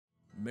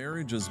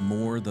Marriage is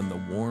more than the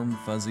warm,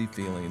 fuzzy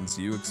feelings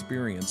you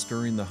experience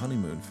during the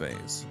honeymoon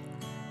phase.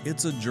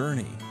 It's a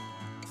journey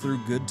through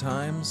good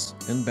times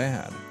and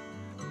bad,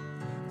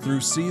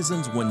 through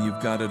seasons when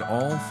you've got it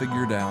all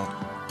figured out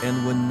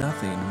and when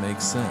nothing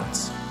makes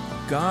sense.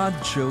 God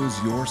chose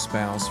your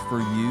spouse for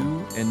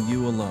you and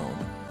you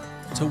alone,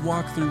 to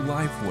walk through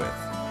life with,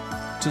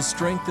 to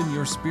strengthen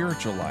your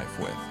spiritual life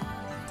with,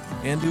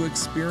 and to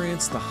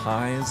experience the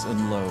highs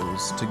and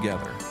lows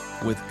together,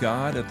 with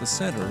God at the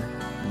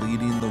center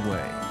leading the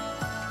way.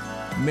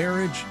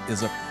 Marriage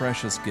is a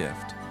precious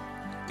gift.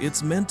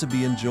 It's meant to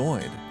be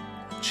enjoyed,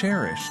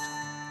 cherished,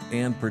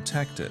 and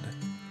protected.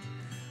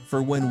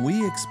 For when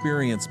we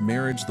experience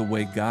marriage the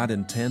way God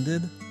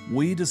intended,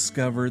 we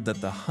discover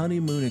that the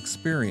honeymoon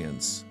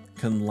experience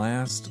can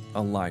last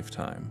a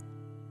lifetime.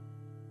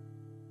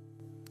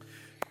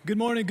 Good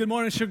morning,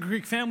 Sugar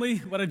Creek family.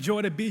 What a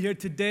joy to be here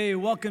today.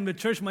 Welcome to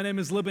church. My name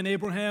is Libin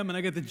Abraham, and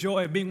I get the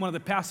joy of being one of the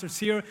pastors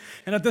here.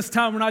 And at this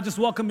time, we're not just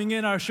welcoming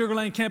in our Sugar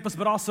Land campus,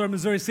 but also our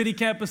Missouri City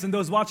campus and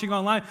those watching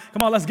online.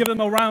 Come on, let's give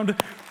them a round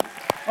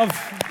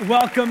of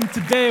welcome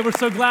today. We're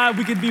so glad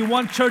we could be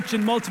one church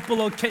in multiple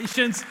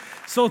locations.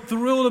 So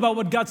thrilled about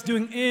what God's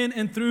doing in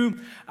and through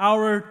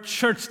our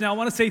church. Now, I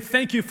want to say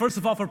thank you, first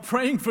of all, for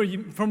praying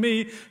for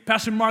me.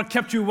 Pastor Mark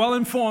kept you well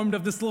informed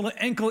of this little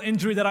ankle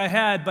injury that I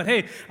had. But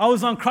hey, I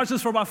was on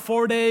crutches for about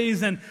 4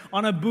 days and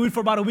on a boot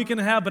for about a week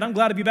and a half, but I'm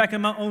glad to be back in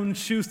my own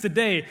shoes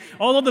today.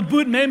 Although the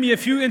boot made me a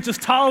few inches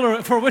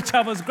taller, for which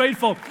I was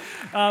grateful.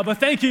 But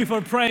thank you for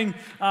praying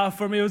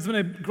for me. It's been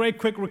a great,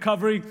 quick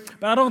recovery.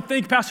 But I don't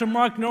think Pastor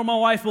Mark nor my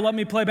wife will let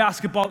me play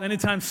basketball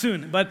anytime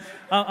soon. But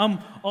I'm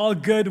all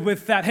good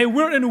with that. Hey,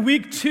 we're in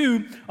week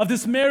 2 of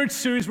this marriage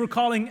series we're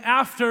calling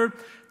After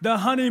the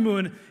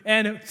Honeymoon.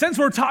 And since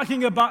we're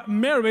talking about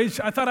marriage,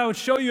 I thought I would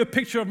show you a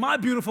picture of my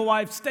beautiful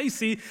wife,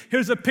 Stacy.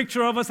 Here's a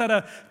picture of us at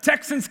a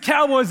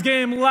Texans-Cowboys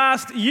game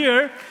last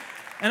year.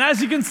 And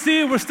as you can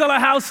see, we're still a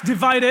house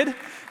divided.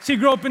 She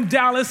grew up in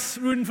Dallas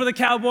rooting for the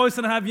Cowboys,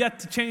 and I have yet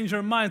to change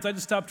her mind, so I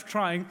just stopped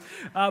trying.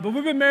 But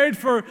we've been married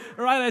for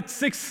right at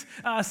six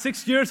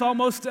years,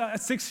 almost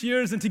 6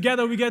 years, and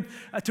together we get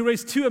to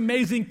raise 2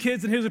 amazing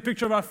kids. And here's a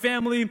picture of our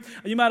family.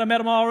 You might have met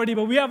them already,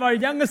 but we have our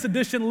youngest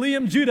addition,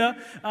 Liam Judah.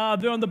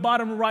 There on the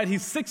bottom right.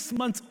 He's 6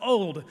 months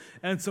old,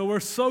 and so we're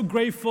so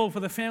grateful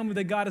for the family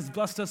that God has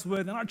blessed us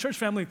with, and our church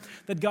family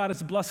that God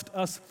has blessed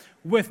us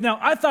with. Now,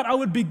 I thought I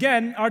would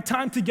begin our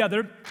time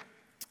together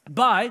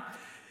by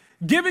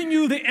giving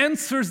you the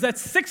answers that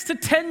 6 to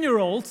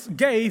 10-year-olds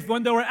gave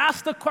when they were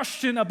asked the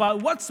question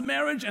about what's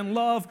marriage and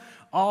love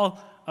all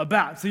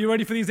about. So you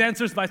ready for these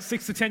answers by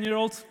 6 to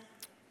 10-year-olds?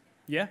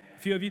 Yeah, a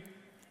few of you?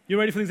 You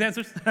ready for these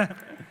answers?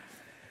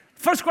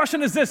 First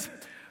question is this: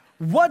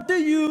 what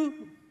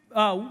do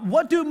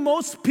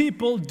most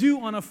people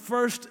do on a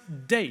first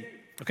date?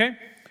 Okay?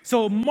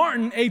 So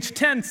Martin, age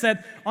 10,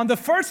 said, on the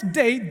first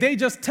date, they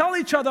just tell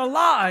each other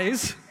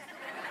lies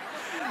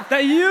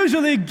that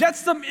usually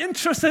gets them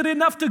interested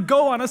enough to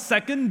go on a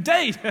second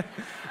date.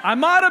 I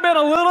might have been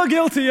a little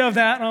guilty of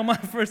that on my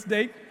first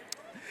date.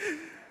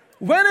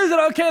 When is it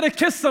okay to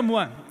kiss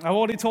someone? I've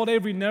already told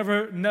Avery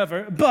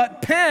never.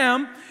 But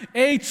Pam,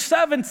 age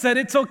 7, said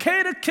it's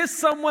okay to kiss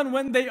someone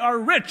when they are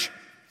rich.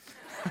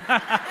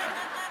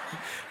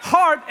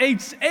 Hart,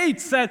 age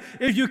 8, said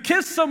if you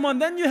kiss someone,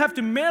 then you have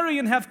to marry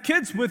and have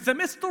kids with them.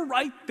 It's the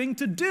right thing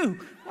to do.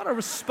 What a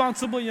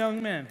responsible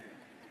young man.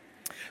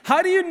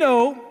 How do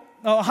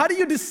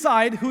you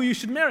decide who you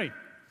should marry?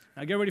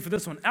 Now get ready for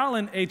this one.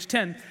 Alan, age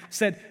 10,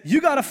 said, you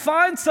got to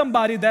find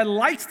somebody that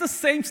likes the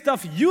same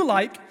stuff you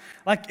like.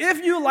 Like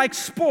if you like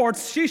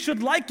sports, she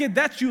should like it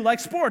that you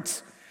like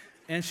sports.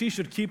 And she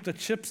should keep the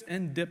chips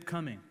and dip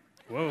coming.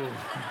 Whoa.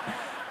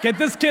 Get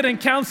this kid in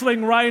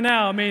counseling right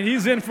now. I mean,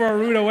 he's in for a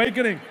rude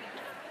awakening.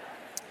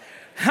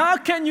 How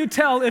can you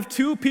tell if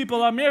 2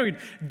 people are married?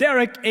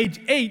 Derek, age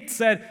 8,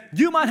 said,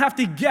 you might have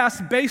to guess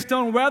based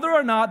on whether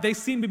or not they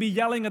seem to be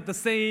yelling at the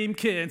same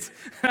kids.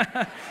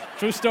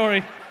 True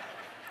story.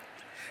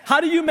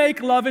 How do you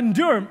make love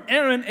endure?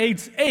 Erin,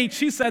 age 8,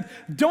 she said,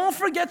 don't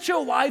forget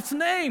your wife's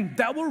name.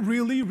 That will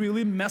really,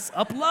 really mess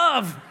up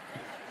love.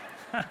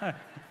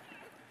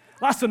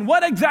 Last one,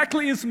 what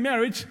exactly is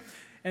marriage?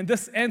 And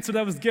this answer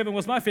that was given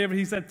was my favorite.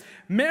 He said,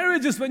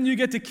 marriage is when you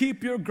get to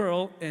keep your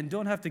girl and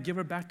don't have to give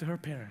her back to her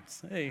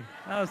parents. Hey,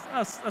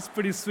 that's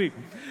pretty sweet.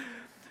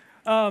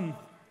 I'm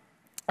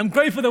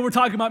grateful that we're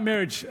talking about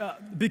marriage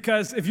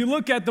because if you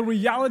look at the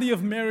reality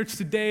of marriage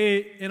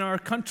today in our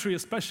country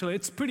especially,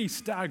 it's pretty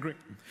staggering.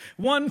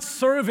 One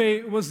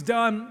survey was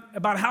done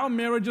about how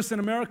marriages in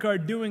America are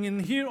doing,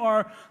 and here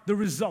are the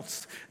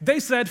results.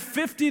 They said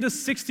 50 to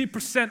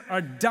 60%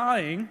 are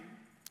dying.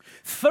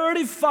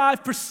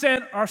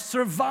 35% are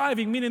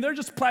surviving, meaning they're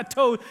just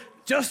plateaued,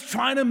 just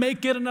trying to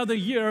make it another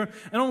year,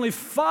 and only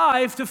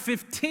 5 to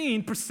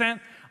 15%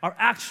 are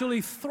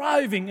actually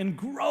thriving and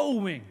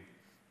growing.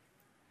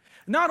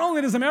 Not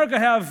only does America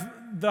have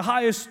the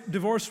highest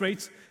divorce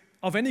rates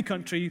of any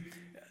country,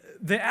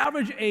 the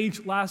average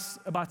age lasts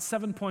about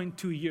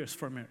 7.2 years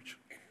for a marriage.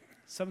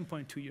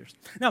 7.2 years.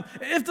 Now,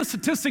 if the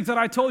statistics that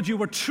I told you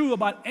were true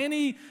about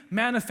any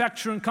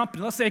manufacturing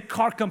company, let's say a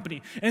car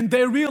company, and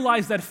they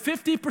realized that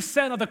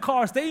 50% of the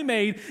cars they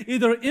made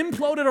either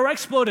imploded or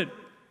exploded,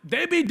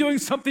 they'd be doing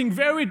something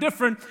very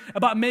different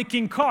about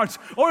making cars.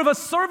 Or if a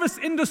service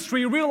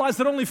industry realized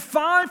that only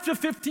 5 to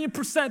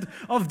 15%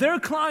 of their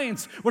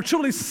clients were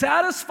truly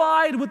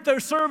satisfied with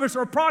their service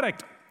or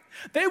product,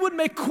 they would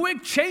make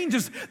quick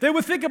changes. They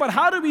would think about,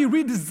 how do we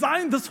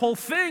redesign this whole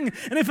thing?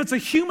 And if it's a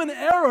human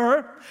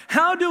error,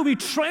 how do we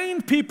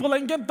train people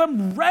and get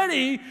them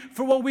ready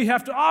for what we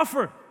have to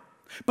offer?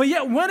 But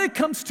yet, when it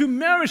comes to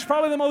marriage,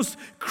 probably the most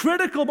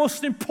critical,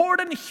 most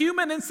important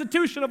human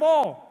institution of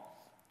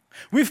all,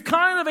 we've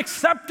kind of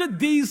accepted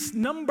these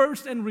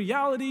numbers and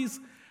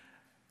realities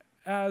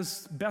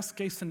as best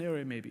case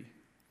scenario maybe.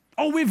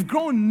 Oh, we've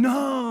grown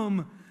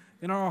numb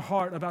in our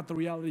heart about the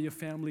reality of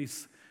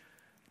families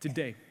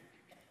today.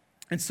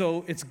 And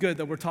so it's good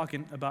that we're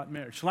talking about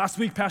marriage. Last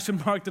week, Pastor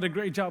Mark did a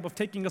great job of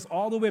taking us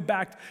all the way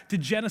back to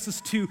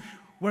Genesis 2,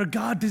 where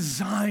God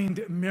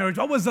designed marriage.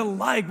 What was it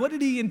like? What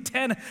did He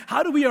intend?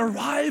 How do we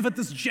arrive at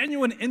this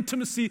genuine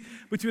intimacy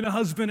between a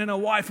husband and a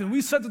wife? And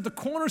we said that the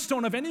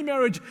cornerstone of any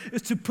marriage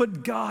is to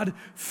put God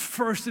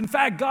first. In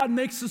fact, God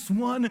makes us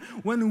one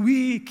when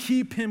we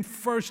keep Him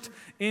first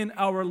in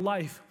our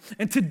life.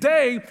 And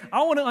today,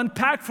 I want to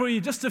unpack for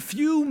you just a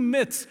few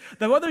myths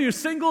that whether you're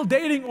single,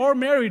 dating, or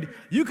married,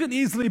 you can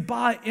easily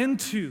buy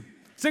into.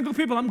 Single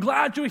people, I'm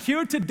glad you're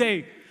here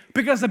today,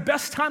 because the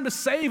best time to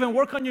save and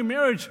work on your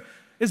marriage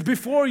is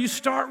before you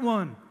start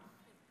one.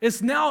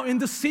 It's now in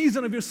the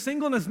season of your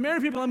singleness.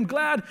 Married people, I'm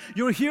glad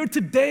you're here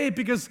today,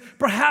 because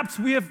perhaps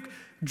we have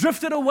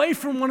drifted away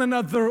from one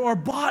another or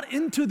bought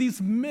into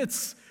these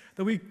myths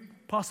that we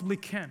possibly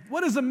can.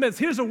 What is a myth?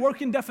 Here's a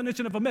working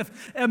definition of a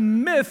myth. A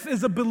myth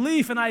is a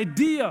belief, an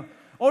idea,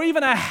 or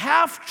even a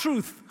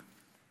half-truth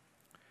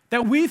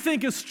that we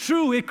think is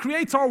true. It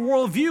creates our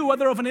worldview,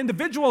 whether of an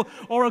individual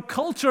or a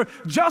culture,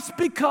 just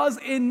because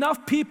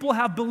enough people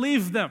have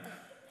believed them.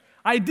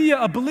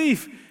 Idea, a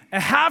belief, a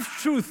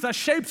half-truth that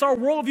shapes our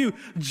worldview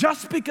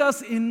just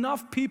because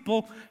enough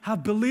people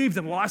have believed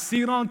them. Well, I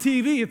see it on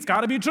TV, it's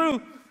got to be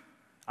true.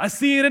 I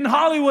see it in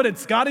Hollywood,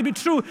 it's got to be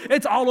true.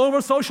 It's all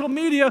over social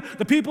media.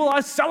 The people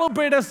I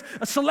celebrate as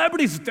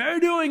celebrities,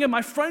 they're doing it,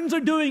 my friends are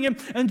doing it,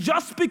 and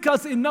just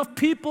because enough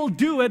people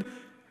do it,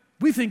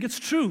 we think it's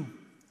true.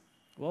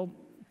 Well,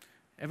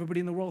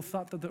 everybody in the world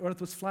thought that the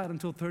earth was flat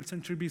until 3rd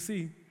century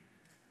BC.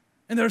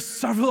 And there are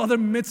several other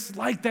myths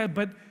like that,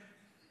 but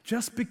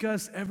just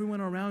because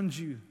everyone around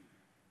you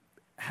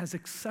has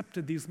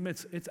accepted these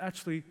myths, it's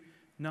actually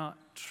not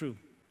true.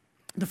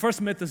 The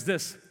first myth is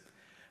this,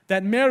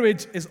 that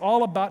marriage is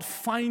all about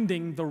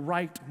finding the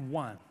right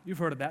one. You've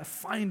heard of that,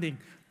 finding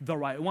the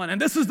right one. And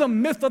this is the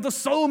myth of the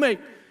soulmate.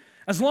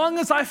 As long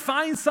as I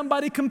find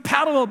somebody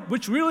compatible,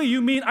 which really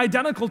you mean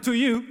identical to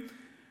you,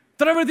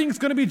 that everything's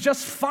going to be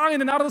just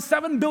fine. And out of the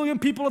 7 billion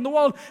people in the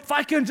world, if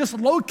I can just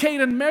locate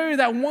and marry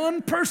that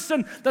one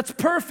person that's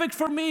perfect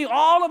for me,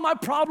 all of my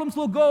problems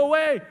will go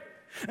away.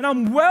 And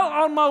I'm well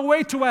on my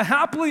way to a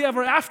happily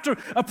ever after,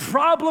 a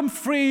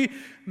problem-free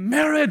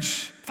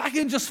marriage. If I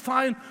can just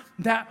find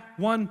that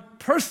one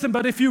person.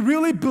 But if you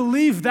really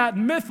believe that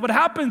myth, what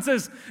happens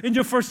is in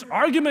your first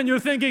argument, you're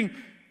thinking,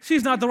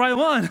 she's not the right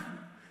one.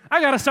 I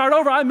got to start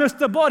over. I missed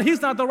the boat.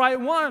 He's not the right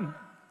one.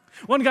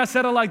 One guy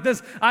said it like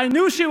this, I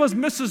knew she was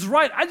Mrs.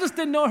 Right. I just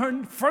didn't know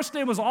her first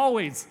name was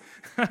Always.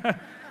 And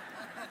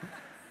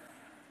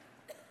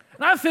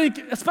I think,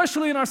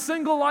 especially in our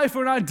single life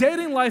or in our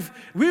dating life,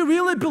 we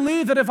really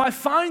believe that if I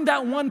find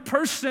that one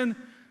person,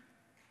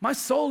 my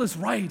soul is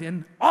right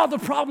and all the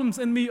problems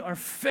in me are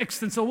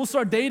fixed. And so we'll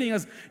start dating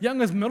as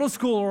young as middle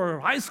school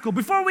or high school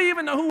before we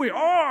even know who we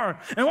are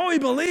and what we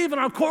believe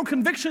and our core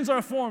convictions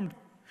are formed.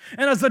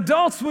 And as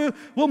adults,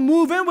 we'll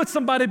move in with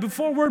somebody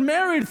before we're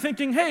married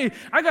thinking, hey,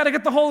 I got to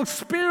get the whole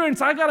experience.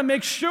 I got to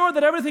make sure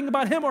that everything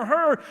about him or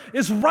her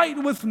is right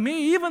with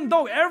me, even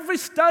though every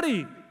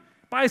study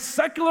by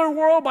secular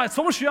world, by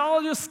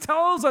sociologists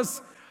tells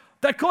us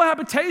that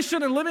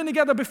cohabitation and living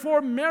together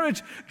before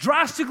marriage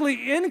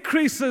drastically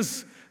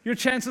increases your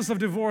chances of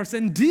divorce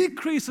and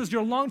decreases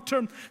your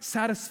long-term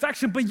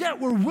satisfaction. But yet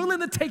we're willing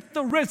to take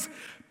the risk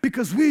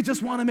because we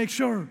just want to make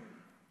sure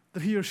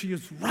that he or she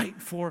is right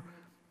for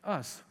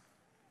us.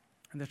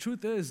 And the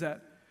truth is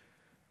that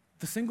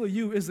the single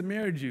you is the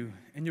married you,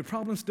 and your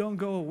problems don't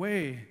go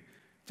away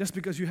just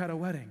because you had a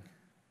wedding.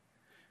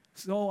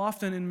 So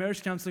often in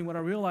marriage counseling, what I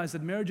realized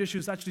that marriage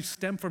issues actually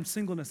stem from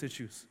singleness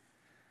issues.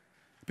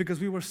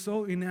 Because we were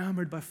so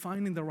enamored by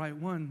finding the right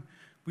one,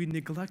 we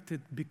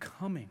neglected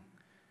becoming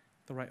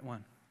the right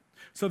one.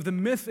 So if the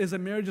myth is that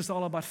marriage is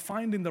all about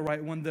finding the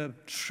right one, the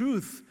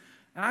truth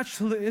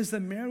actually is that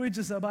marriage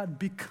is about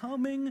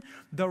becoming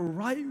the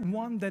right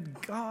one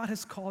that God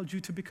has called you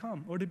to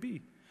become or to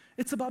be.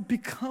 It's about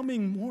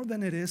becoming more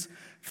than it is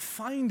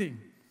finding.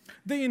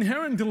 The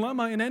inherent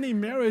dilemma in any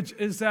marriage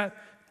is that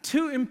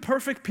two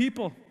imperfect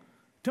people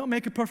don't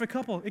make a perfect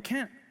couple. It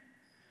can't.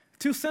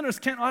 Two sinners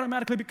can't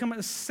automatically become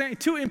a saint.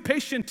 Two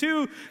impatient,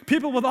 two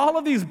people with all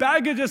of these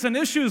baggages and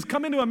issues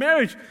come into a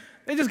marriage.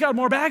 They just got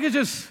more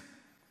baggages.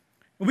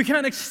 We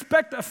can't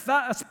expect a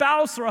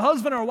spouse or a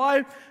husband or a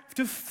wife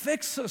to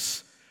fix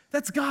us.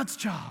 That's God's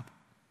job.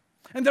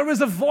 And there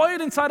is a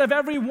void inside of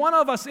every one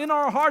of us, in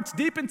our hearts,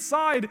 deep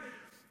inside,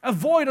 a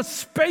void, a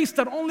space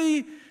that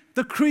only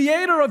the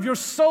creator of your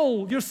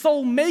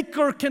soul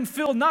maker can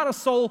fill, not a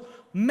soul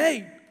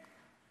mate.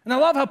 And I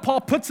love how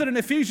Paul puts it in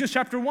Ephesians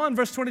chapter 1,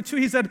 verse 22.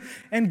 He said,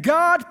 and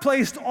God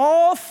placed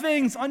all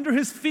things under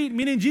his feet,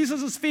 meaning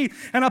Jesus' feet,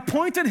 and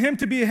appointed him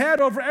to be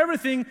head over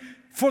everything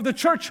for the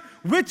church,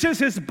 which is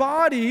his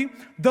body,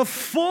 the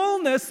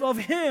fullness of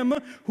him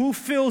who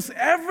fills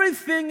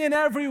everything in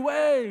every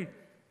way.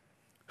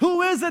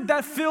 Who is it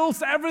that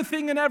fills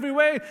everything in every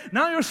way?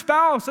 Not your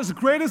spouse, as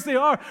great as they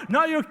are.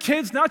 Not your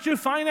kids, not your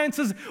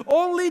finances.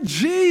 Only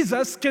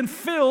Jesus can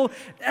fill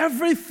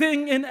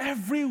everything in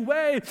every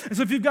way. And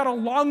so if you've got a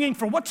longing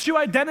for what's your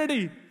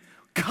identity,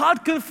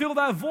 God can fill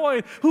that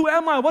void. Who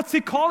am I? What's he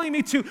calling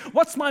me to?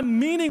 What's my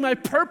meaning, my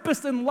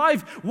purpose in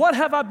life? What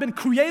have I been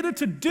created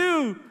to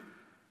do?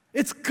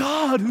 It's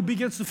God who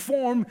begins to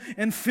form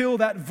and fill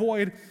that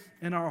void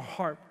in our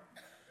heart.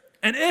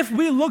 And if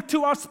we look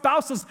to our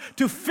spouses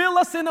to fill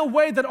us in a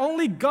way that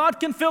only God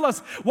can fill us,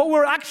 what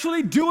we're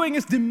actually doing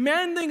is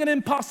demanding an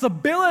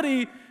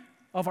impossibility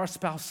of our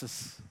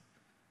spouses.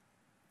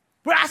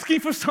 We're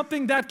asking for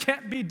something that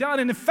can't be done.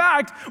 And in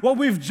fact, what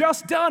we've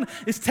just done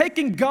is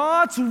taking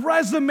God's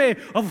resume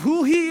of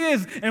who he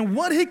is and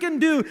what he can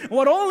do,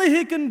 what only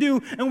he can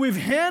do, and we've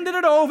handed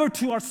it over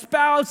to our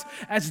spouse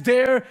as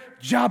their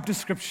job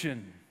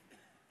description.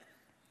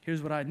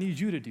 Here's what I need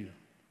you to do.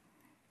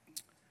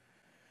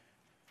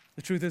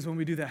 The truth is, when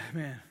we do that,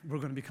 man, we're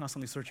going to be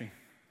constantly searching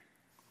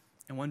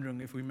and wondering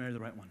if we marry the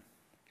right one.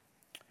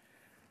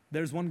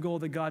 There's one goal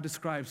that God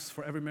describes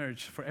for every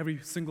marriage, for every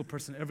single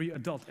person, every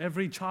adult,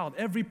 every child,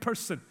 every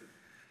person.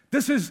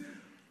 This is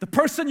the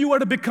person you are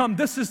to become.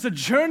 This is the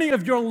journey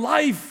of your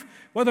life,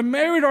 whether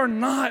married or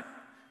not.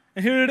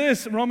 And here it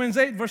is, Romans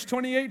 8, verse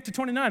 28 to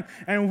 29.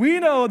 And we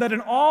know that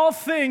in all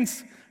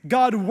things,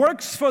 God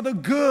works for the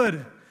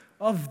good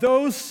of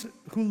those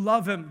who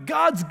love him.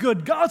 God's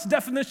good, God's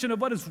definition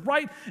of what is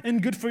right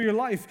and good for your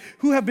life,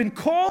 who have been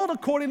called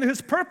according to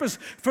his purpose.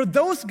 For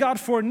those God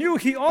foreknew,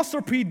 he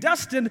also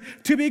predestined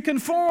to be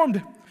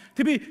conformed,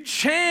 to be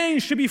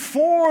changed, to be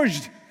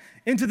forged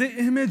into the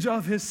image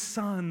of his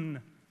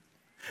Son.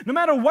 No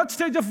matter what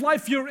stage of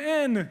life you're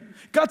in,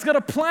 God's got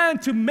a plan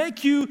to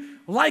make you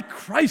like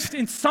Christ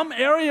in some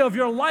area of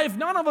your life.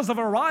 None of us have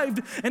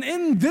arrived. And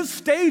in this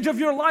stage of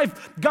your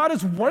life, God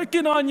is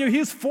working on you. He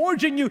is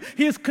forging you.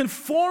 He is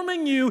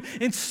conforming you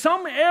in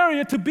some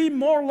area to be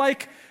more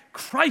like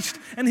Christ.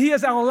 And he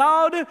has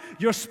allowed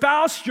your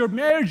spouse, your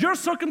marriage, your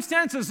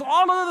circumstances,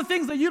 all of the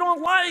things that you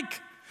don't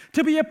like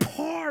to be a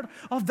part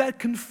of that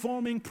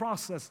conforming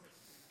process.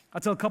 I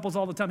tell couples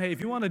all the time, hey, if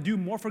you want to do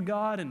more for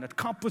God and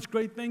accomplish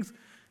great things,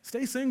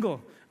 stay single.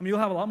 I mean, you'll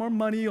have a lot more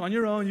money on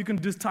your own. You can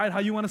decide how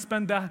you want to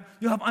spend that.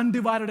 You'll have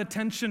undivided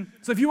attention.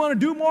 So if you want to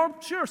do more,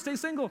 sure, stay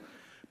single.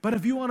 But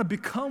if you want to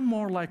become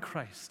more like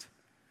Christ,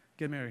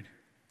 get married.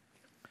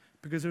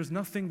 Because there's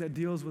nothing that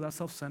deals with our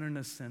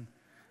self-centeredness and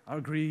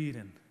our greed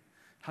and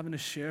having to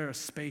share a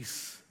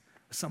space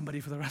with somebody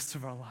for the rest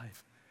of our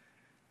life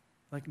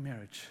like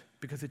marriage,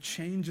 because it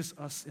changes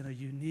us in a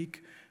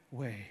unique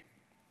way.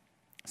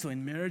 So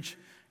in marriage,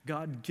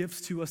 God gives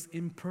to us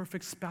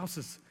imperfect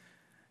spouses.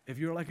 If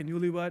you're like a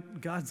newlywed,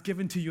 God's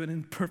given to you an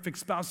imperfect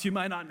spouse. You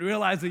might not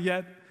realize it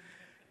yet,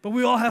 but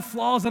we all have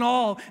flaws and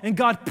all, and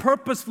God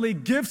purposefully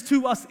gives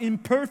to us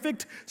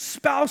imperfect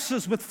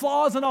spouses with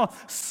flaws and all,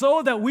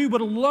 so that we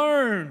would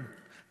learn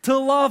to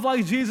love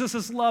like Jesus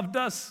has loved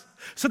us,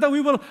 so that we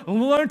will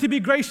learn to be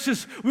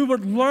gracious, we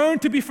would learn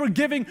to be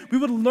forgiving, we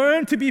would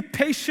learn to be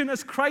patient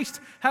as Christ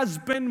has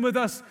been with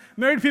us.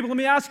 Married people, let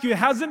me ask you,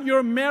 hasn't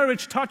your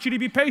marriage taught you to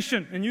be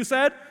patient? And you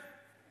said?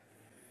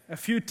 A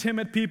few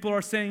timid people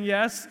are saying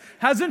yes.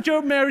 Hasn't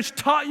your marriage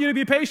taught you to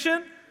be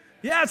patient?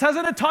 Yes.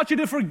 Hasn't it taught you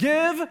to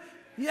forgive?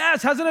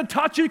 Yes. Hasn't it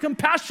taught you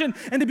compassion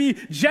and to be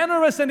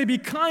generous and to be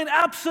kind?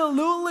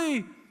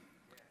 Absolutely.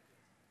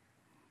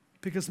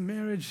 Because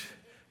marriage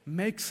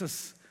makes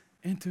us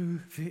into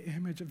the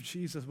image of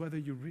Jesus, whether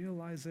you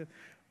realize it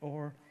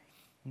or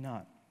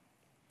not.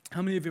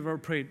 How many of you have ever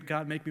prayed,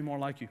 God, make me more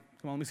like you?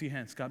 Come on, let me see your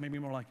hands. God, make me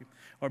more like you.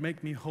 Or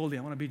make me holy.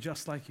 I want to be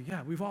just like you.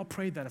 Yeah, we've all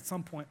prayed that at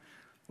some point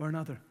or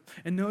another.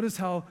 And notice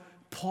how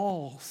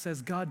Paul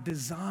says God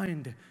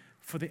designed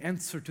for the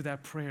answer to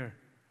that prayer.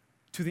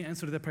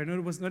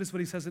 Notice what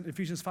he says in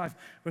Ephesians 5,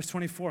 verse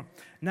 24.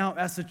 Now,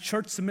 as the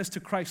church submits to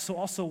Christ, so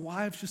also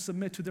wives should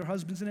submit to their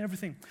husbands in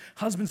everything.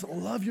 Husbands,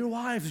 love your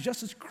wives,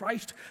 just as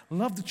Christ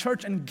loved the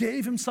church and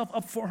gave himself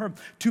up for her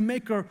to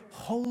make her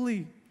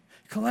holy,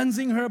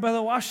 cleansing her by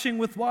the washing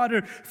with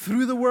water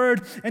through the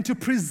word, and to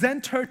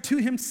present her to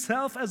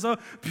himself as a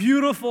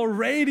beautiful,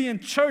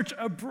 radiant church,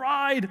 a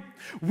bride,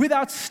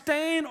 without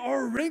stain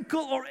or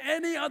wrinkle or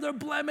any other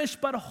blemish,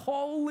 but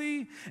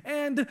holy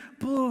and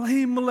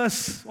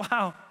blameless.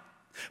 Wow.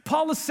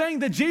 Paul is saying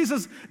that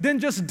Jesus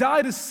didn't just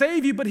die to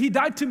save you, but he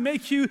died to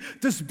make you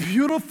this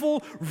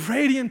beautiful,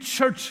 radiant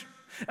church.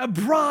 A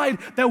bride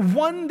that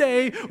one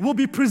day will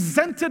be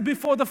presented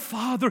before the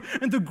Father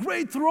in the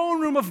great throne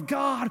room of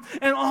God.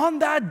 And on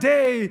that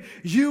day,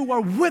 you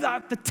are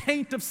without the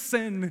taint of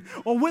sin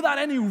or without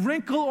any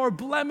wrinkle or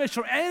blemish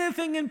or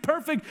anything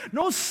imperfect,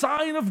 no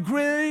sign of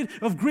greed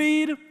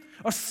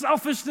or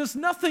selfishness,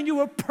 nothing. You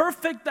were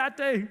perfect that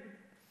day.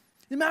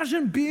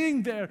 Imagine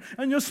being there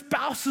and your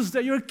spouse is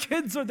there, your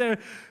kids are there,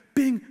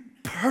 being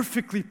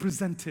perfectly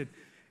presented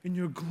in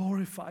your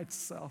glorified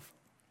self.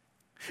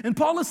 And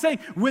Paul is saying,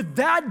 with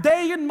that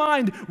day in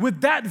mind,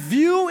 with that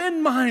view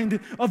in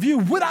mind of you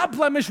without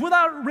blemish,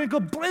 without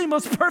wrinkle,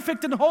 blameless,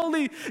 perfect, and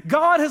holy,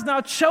 God has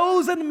now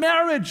chosen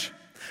marriage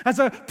as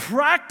a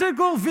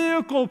practical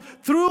vehicle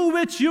through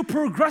which you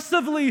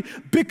progressively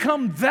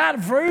become that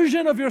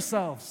version of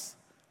yourselves.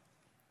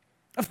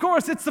 Of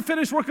course, it's the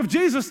finished work of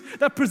Jesus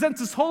that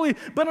presents us holy,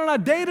 but in our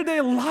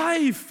day-to-day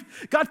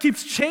life, God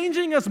keeps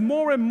changing us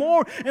more and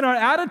more in our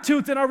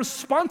attitudes, in our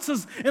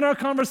responses, in our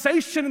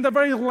conversation, in the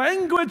very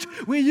language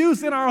we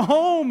use in our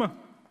home.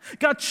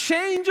 God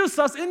changes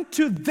us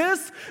into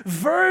this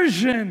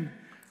version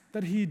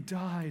that He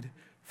died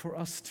for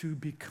us to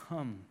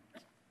become.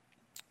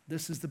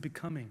 This is the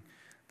becoming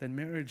that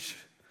marriage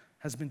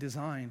has been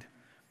designed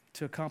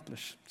to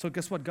accomplish. So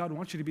guess what? God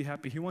wants you to be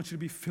happy. He wants you to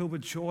be filled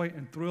with joy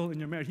and thrill in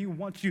your marriage. He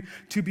wants you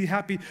to be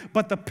happy.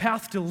 But the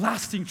path to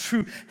lasting,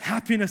 true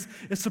happiness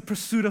is the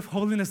pursuit of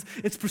holiness.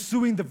 It's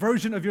pursuing the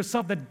version of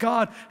yourself that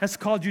God has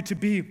called you to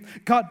be.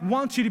 God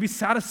wants you to be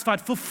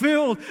satisfied,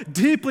 fulfilled,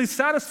 deeply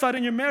satisfied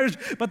in your marriage.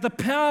 But the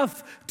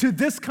path to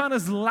this kind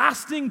of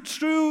lasting,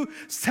 true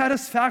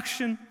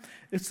satisfaction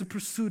is the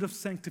pursuit of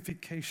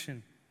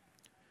sanctification.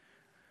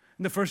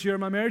 In the first year of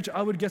my marriage,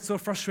 I would get so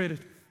frustrated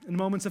in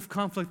moments of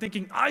conflict,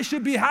 thinking, I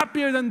should be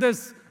happier than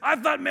this. I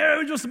thought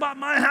marriage was about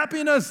my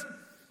happiness. And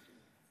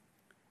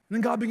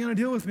then God began to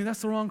deal with me.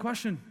 That's the wrong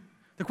question.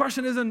 The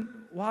question isn't,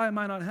 why am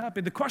I not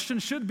happy? The question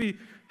should be,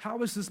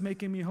 how is this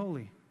making me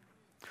holy?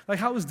 Like,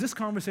 how is this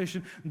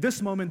conversation,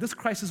 this moment, this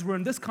crisis we're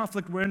in, this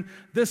conflict we're in,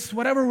 this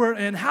whatever we're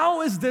in,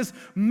 how is this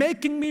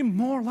making me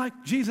more like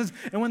Jesus?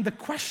 And when the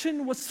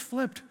question was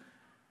flipped,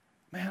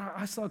 man,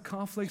 I saw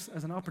conflicts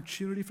as an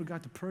opportunity for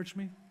God to purge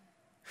me.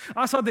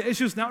 I saw the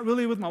issues not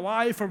really with my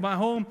wife or my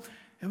home.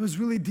 It was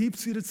really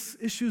deep-seated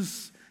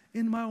issues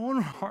in my own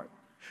heart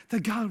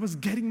that God was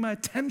getting my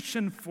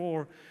attention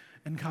for.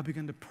 And God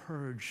began to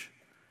purge.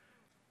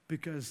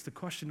 Because the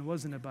question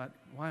wasn't about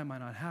why am I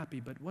not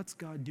happy, but what's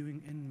God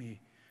doing in me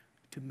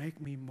to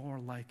make me more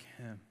like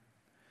Him?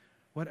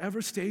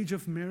 Whatever stage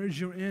of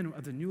marriage you're in,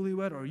 whether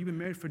newlywed or you've been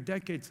married for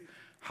decades,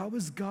 how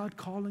is God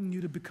calling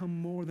you to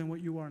become more than what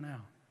you are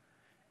now?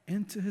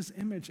 Into His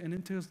image and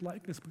into His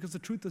likeness. Because the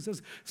truth is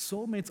this,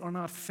 soulmates are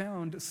not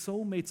found,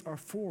 soulmates are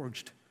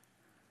forged.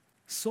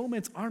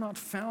 Soulmates are not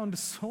found,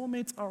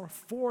 soulmates are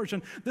forged.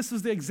 And this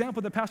is the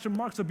example that Pastor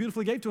Mark so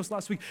beautifully gave to us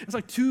last week. It's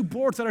like two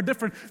boards that are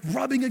different,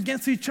 rubbing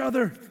against each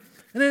other.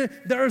 And then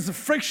there's a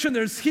friction,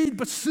 there's heat,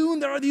 but soon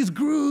there are these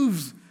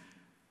grooves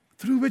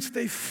through which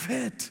they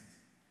fit.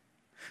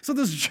 So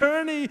this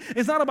journey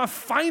is not about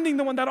finding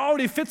the one that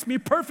already fits me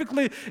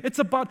perfectly. It's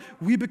about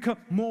we become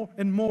more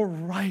and more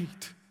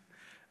right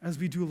as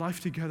we do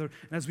life together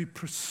and as we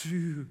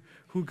pursue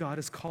who God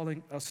is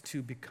calling us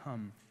to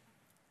become.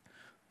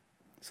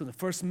 So the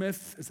first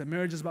myth is that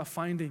marriage is about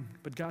finding,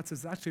 but God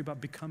says it's actually about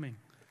becoming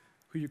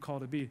who you're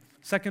called to be.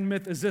 Second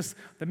myth is this,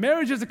 that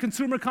marriage is a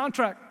consumer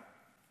contract.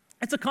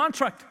 It's a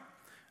contract.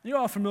 You're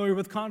all familiar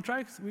with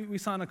contracts. We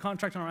sign a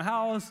contract on our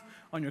house,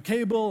 on your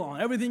cable,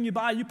 on everything you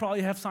buy. You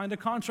probably have signed a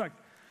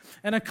contract.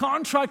 And a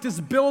contract is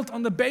built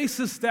on the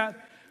basis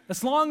that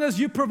as long as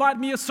you provide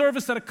me a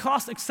service at a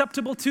cost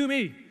acceptable to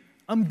me,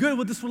 I'm good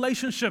with this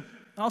relationship.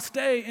 I'll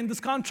stay in this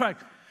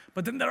contract.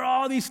 But then there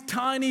are all these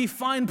tiny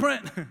fine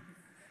print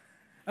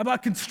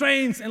about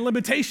constraints and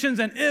limitations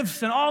and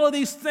ifs and all of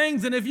these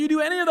things. And if you do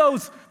any of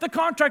those, the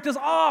contract is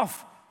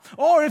off.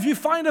 Or if you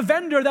find a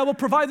vendor that will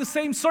provide the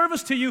same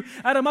service to you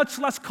at a much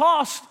less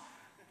cost,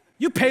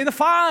 you pay the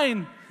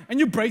fine and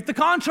you break the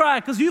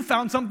contract because you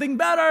found something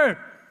better.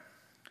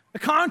 The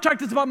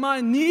contract is about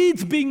my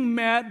needs being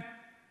met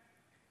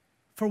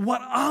for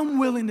what I'm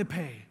willing to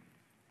pay.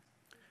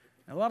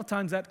 A lot of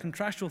times that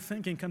contractual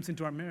thinking comes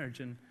into our marriage,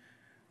 and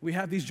we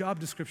have these job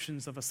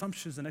descriptions of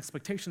assumptions and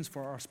expectations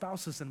for our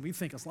spouses, and we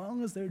think as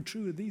long as they're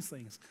true to these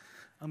things,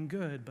 I'm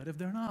good. But if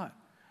they're not,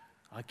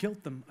 I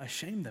guilt them, I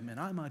shame them, and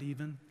I might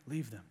even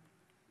leave them.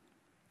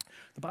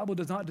 The Bible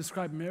does not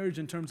describe marriage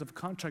in terms of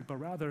contract, but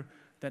rather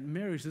that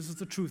marriage, this is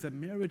the truth, that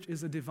marriage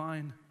is a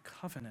divine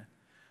covenant.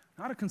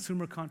 Not a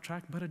consumer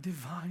contract, but a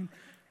divine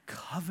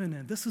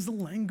covenant. This is the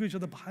language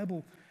of the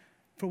Bible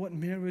for what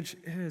marriage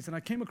is. And I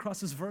came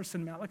across this verse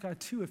in Malachi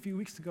 2 a few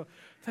weeks ago.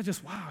 That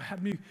just,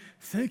 had me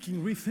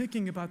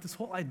rethinking about this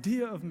whole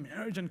idea of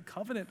marriage and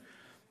covenant.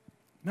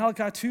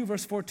 Malachi 2,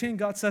 verse 14,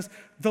 God says,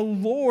 the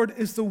Lord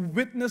is the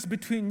witness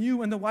between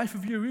you and the wife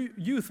of your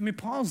youth. Let me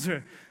pause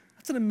there.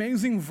 That's an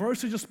amazing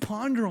verse to just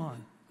ponder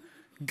on.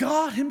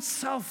 God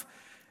Himself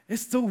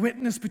It's the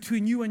witness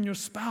between you and your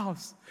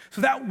spouse.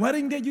 So that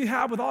wedding day you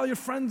had with all your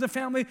friends and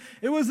family,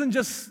 it wasn't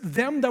just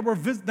them that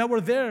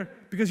were there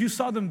because you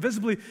saw them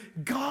visibly.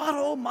 God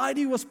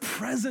Almighty was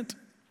present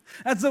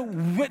as a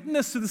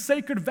witness to the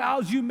sacred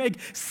vows you make,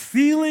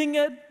 sealing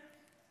it,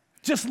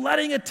 just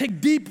letting it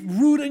take deep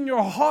root in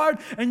your heart,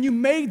 and you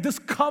made this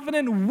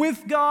covenant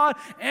with God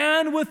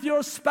and with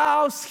your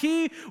spouse.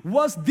 He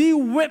was the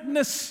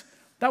witness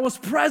that was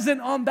present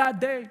on that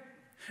day.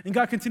 And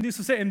God continues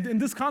to say, in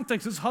this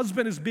context, this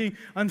husband is being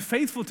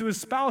unfaithful to his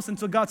spouse. And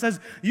so God says,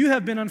 you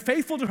have been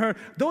unfaithful to her,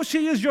 though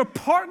she is your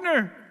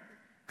partner.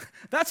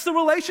 That's the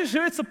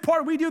relationship. It's a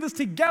part. We do this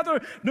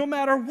together no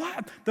matter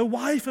what. The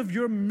wife of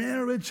your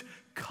marriage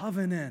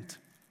covenant.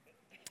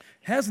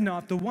 Has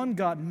not the one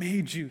God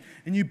made you,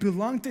 and you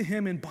belong to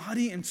him in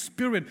body and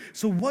spirit.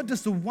 So what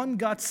does the one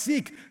God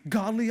seek?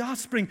 Godly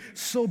offspring.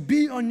 So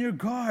be on your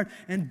guard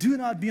and do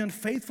not be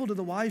unfaithful to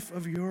the wife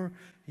of your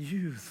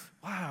youth.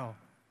 Wow.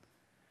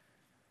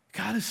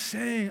 God is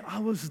saying, I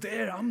was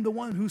there. I'm the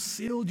one who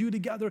sealed you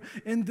together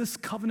in this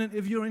covenant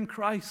if you're in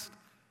Christ.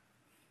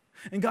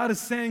 And God is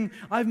saying,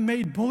 I've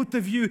made both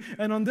of you,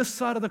 and on this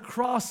side of the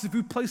cross, if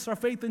we place our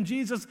faith in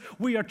Jesus,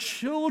 we are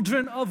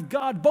children of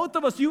God. Both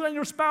of us, you and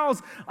your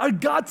spouse, are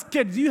God's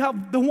kids. You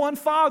have the one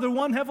Father,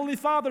 one Heavenly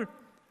Father.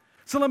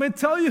 So let me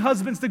tell you,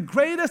 husbands, the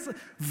greatest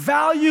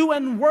value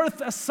and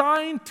worth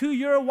assigned to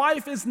your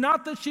wife is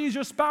not that she's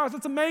your spouse.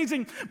 It's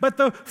amazing. But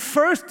the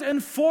first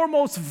and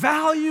foremost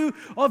value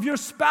of your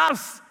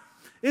spouse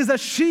is that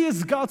she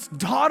is God's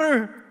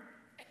daughter.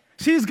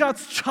 She's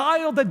God's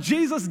child that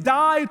Jesus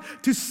died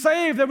to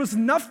save. There was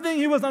nothing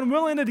he was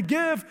unwilling to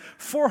give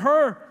for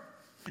her.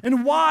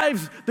 And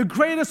wives, the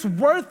greatest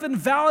worth and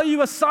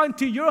value assigned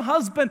to your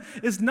husband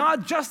is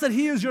not just that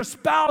he is your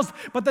spouse,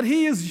 but that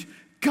he is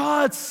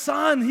God's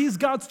son. He's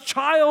God's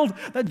child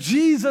that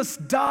Jesus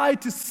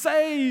died to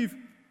save.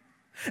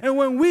 And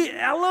when we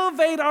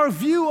elevate our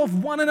view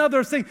of one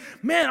another, saying,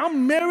 man,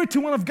 I'm married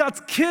to one of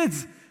God's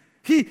kids.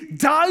 He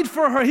died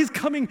for her. He's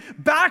coming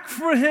back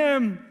for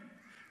him.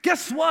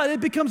 Guess what?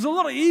 It becomes a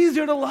little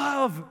easier to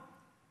love.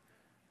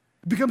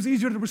 It becomes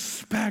easier to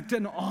respect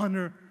and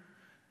honor,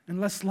 and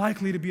less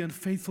likely to be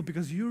unfaithful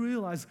because you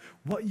realize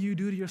what you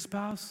do to your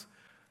spouse,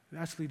 you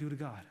actually do to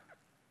God.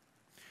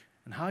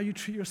 And how you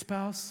treat your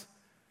spouse,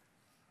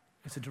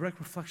 it's a direct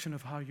reflection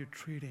of how you're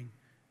treating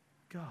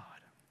God.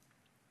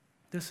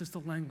 This is the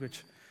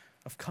language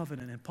of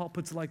covenant. And Paul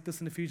puts it like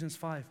this in Ephesians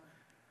 5.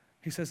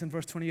 He says in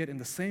verse 28, in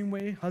the same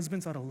way,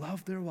 husbands ought to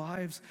love their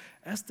wives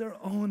as their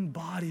own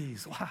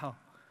bodies. Wow.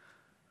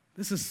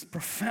 This is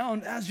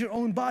profound, as your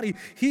own body.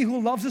 He who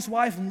loves his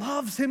wife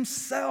loves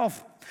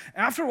himself.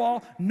 After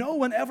all, no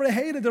one ever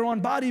hated their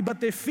own body,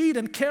 but they feed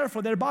and care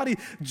for their body,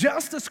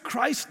 just as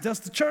Christ does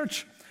the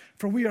church,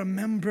 for we are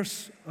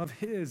members of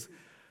his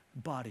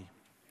body.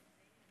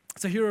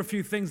 So here are a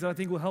few things that I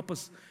think will help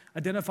us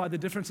identify the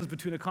differences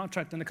between a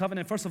contract and a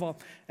covenant. First of all,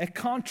 a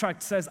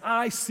contract says,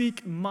 I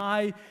seek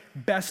my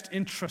best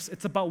interest.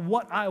 It's about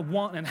what I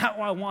want and how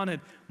I want it,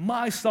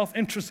 my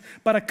self-interest.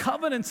 But a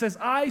covenant says,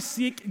 I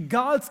seek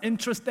God's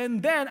interest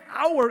and then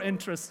our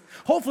interest.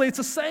 Hopefully it's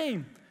the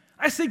same.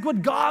 I seek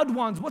what God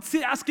wants. What's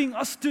he asking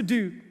us to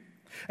do?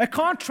 A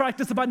contract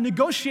is about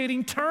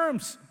negotiating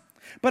terms.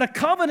 But a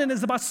covenant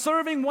is about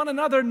serving one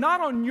another,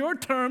 not on your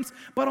terms,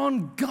 but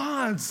on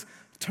God's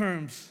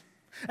terms.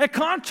 A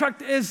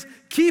contract is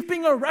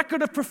keeping a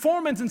record of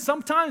performance, and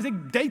sometimes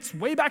it dates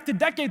way back to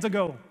decades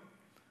ago.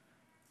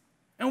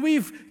 And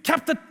we've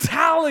kept a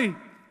tally.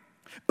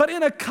 But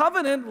in a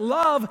covenant,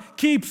 love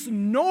keeps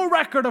no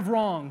record of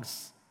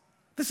wrongs.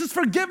 This is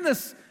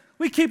forgiveness.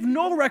 We keep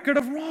no record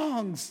of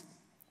wrongs.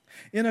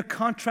 In a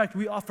contract,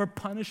 we offer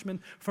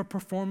punishment for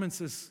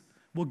performances.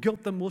 We'll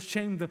guilt them, we'll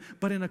shame them.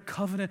 But in a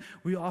covenant,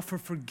 we offer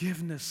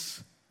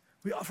forgiveness.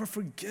 We offer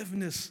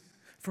forgiveness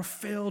for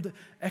failed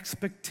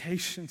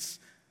expectations.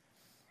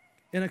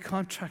 In a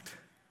contract,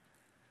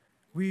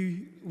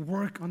 we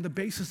work on the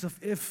basis of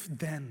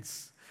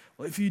if-thens.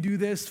 Well, if you do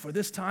this for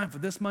this time, for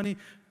this money,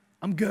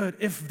 I'm good.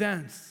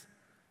 If-thens.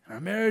 In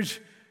our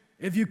marriage,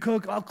 if you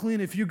cook, I'll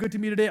clean. If you're good to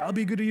me today, I'll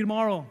be good to you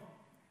tomorrow.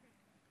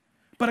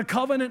 But a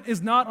covenant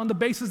is not on the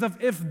basis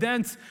of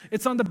if-thens.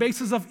 It's on the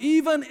basis of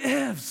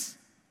even-ifs.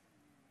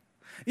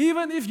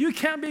 Even if you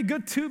can't be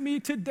good to me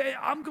today,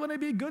 I'm going to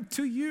be good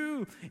to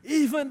you.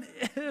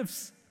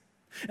 Even-ifs.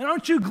 And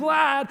aren't you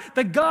glad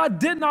that God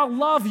did not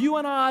love you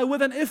and I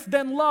with an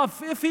if-then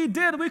love? If he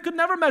did, we could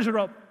never measure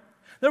up.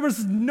 There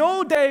was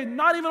no day,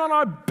 not even on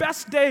our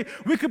best day,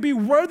 we could be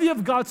worthy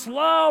of God's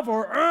love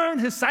or earn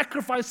his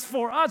sacrifice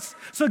for us.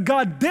 So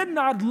God did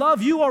not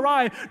love you or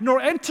I,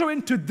 nor enter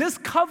into this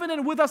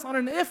covenant with us on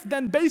an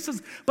if-then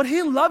basis, but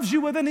he loves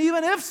you with an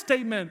even-if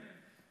statement.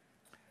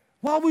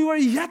 While we were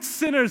yet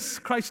sinners,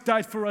 Christ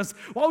died for us.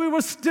 While we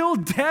were still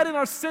dead in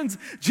our sins,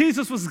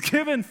 Jesus was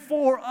given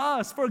for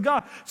us. For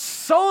God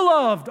so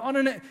loved on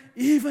an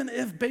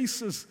even-if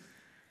basis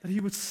that he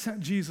would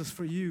send Jesus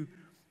for you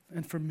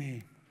and for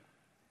me.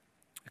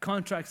 The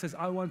contract says,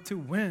 I want to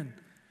win.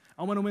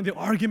 I want to win the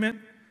argument.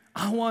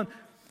 I want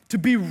to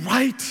be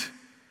right.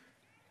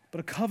 But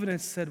a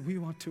covenant said, we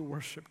want to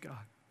worship God.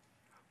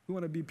 We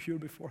want to be pure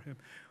before Him.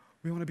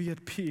 We want to be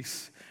at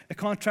peace. A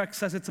contract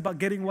says it's about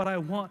getting what I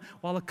want,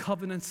 while a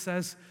covenant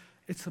says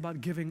it's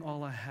about giving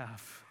all I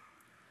have.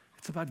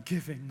 It's about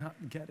giving, not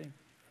getting.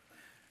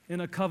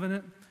 In a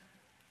covenant,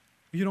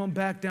 you don't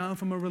back down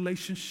from your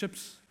relationship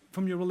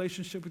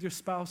with your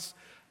spouse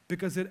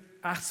because it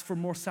asks for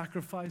more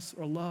sacrifice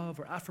or love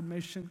or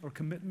affirmation or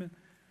commitment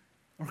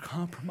or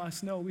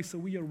compromise. No, we say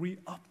we are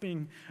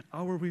re-upping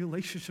our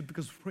relationship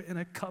because we're in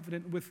a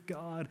covenant with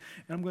God,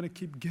 and I'm going to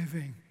keep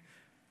giving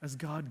as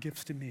God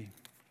gives to me.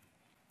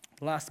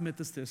 The last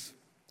myth is this,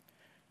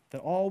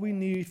 that all we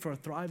need for a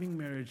thriving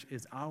marriage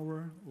is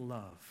our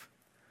love.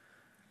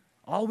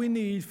 All we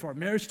need for a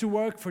marriage to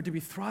work, for it to be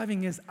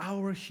thriving, is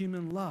our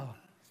human love.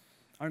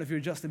 I don't know if you're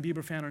a Justin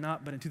Bieber fan or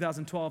not, but in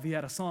 2012 he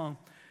had a song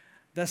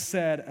that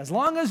said, as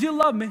long as you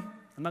love me,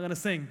 I'm not going to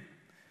sing,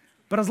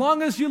 but as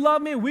long as you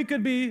love me, we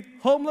could be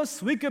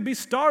homeless, we could be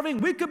starving,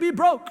 we could be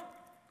broke.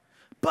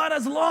 But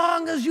as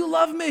long as you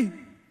love me,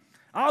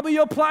 I'll be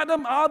your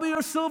platinum, I'll be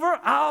your silver,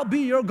 I'll be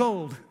your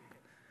gold.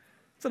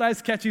 It's a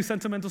nice, catchy,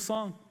 sentimental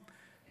song,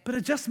 but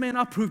it just may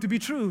not prove to be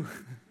true.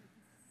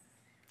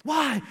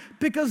 Why?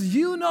 Because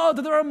you know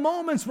that there are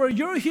moments where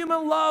your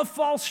human love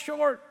falls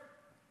short.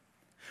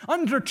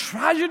 Under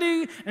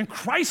tragedy and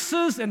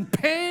crisis and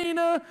pain,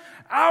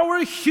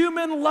 our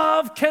human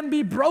love can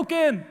be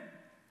broken.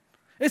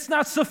 It's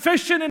not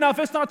sufficient enough.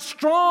 It's not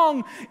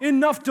strong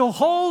enough to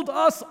hold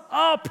us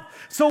up.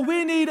 So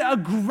we need a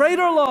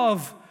greater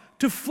love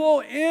to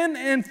flow in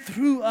and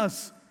through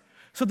us.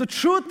 So the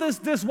truth is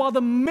this, while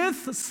the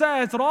myth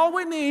says that all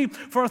we need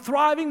for a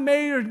thriving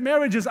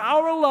marriage is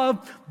our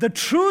love, the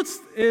truth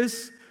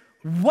is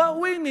what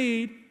we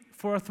need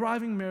for a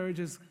thriving marriage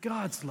is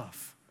God's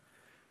love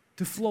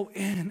to flow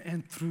in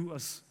and through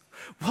us.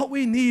 What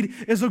we need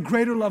is a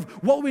greater love.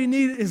 What we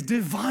need is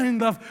divine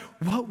love.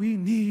 What we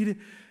need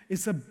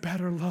is a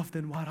better love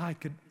than what I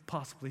could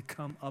possibly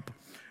come up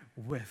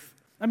with.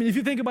 I mean, if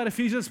you think about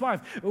Ephesians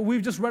 5,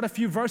 we've just read a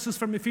few verses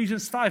from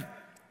Ephesians 5.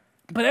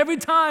 But every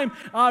time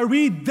I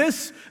read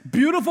this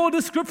beautiful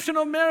description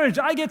of marriage,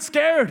 I get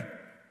scared.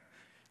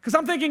 Because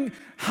I'm thinking,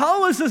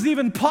 how is this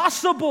even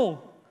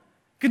possible?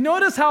 You can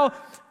notice how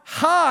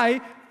high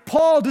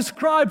Paul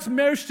describes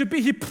marriage to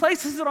be. He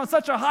places it on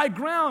such a high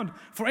ground.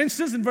 For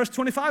instance, in verse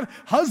 25,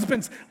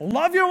 husbands,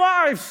 love your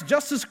wives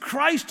just as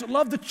Christ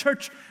loved the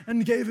church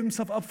and gave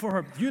himself up for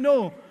her. You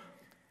know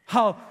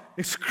how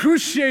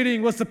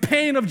excruciating was the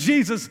pain of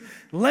Jesus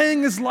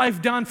laying his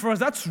life down for us.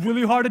 That's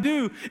really hard to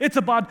do. It's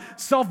about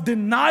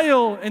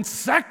self-denial and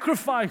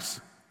sacrifice.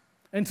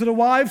 And to the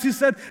wives, he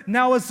said,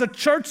 now as the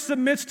church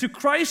submits to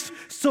Christ,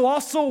 so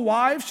also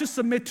wives should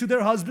submit to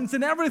their husbands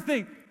in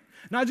everything.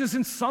 Not just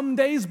in some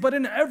days, but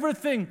in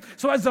everything.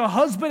 So as a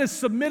husband is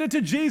submitted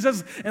to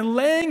Jesus and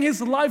laying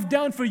his life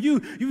down for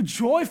you, you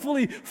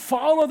joyfully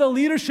follow the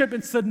leadership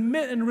and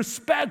submit and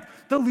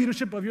respect the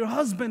leadership of your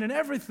husband in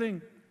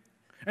everything.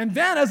 And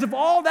then, as if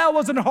all that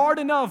wasn't hard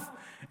enough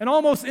and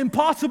almost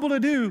impossible to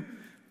do,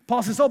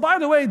 Paul says, oh, by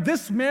the way,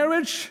 this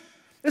marriage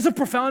is a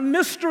profound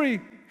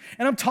mystery.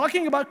 And I'm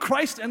talking about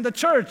Christ and the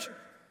church.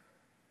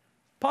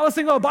 Paul is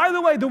saying, oh, by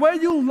the way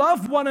you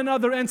love one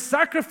another and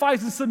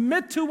sacrifice and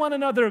submit to one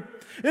another,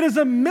 it is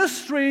a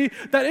mystery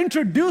that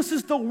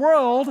introduces the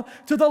world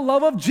to the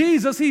love of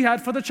Jesus he had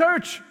for the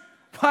church.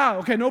 Wow,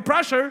 okay, no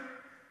pressure.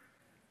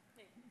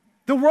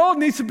 The world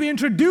needs to be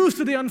introduced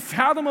to the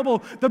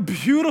unfathomable, the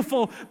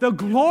beautiful, the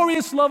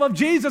glorious love of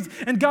Jesus.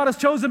 And God has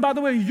chosen, by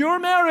the way, your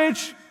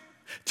marriage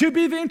to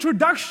be the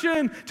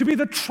introduction, to be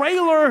the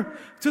trailer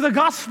to the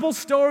gospel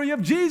story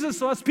of Jesus.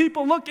 So as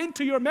people look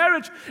into your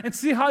marriage and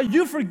see how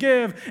you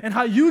forgive and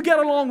how you get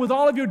along with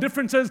all of your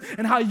differences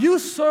and how you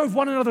serve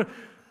one another,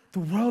 the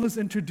world is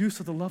introduced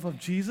to the love of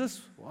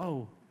Jesus.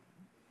 Whoa.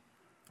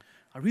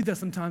 I read that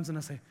sometimes and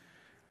I say,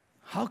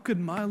 how could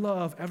my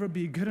love ever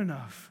be good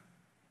enough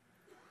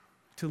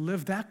to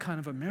live that kind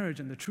of a marriage?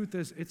 And the truth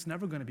is, it's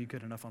never going to be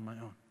good enough on my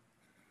own.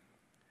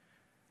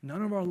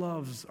 None of our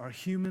loves, our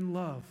human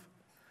love,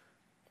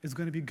 is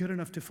going to be good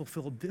enough to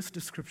fulfill this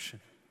description.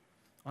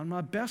 On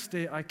my best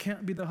day, I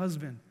can't be the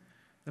husband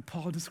that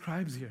Paul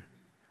describes here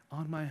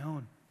on my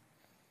own.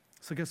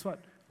 So guess what?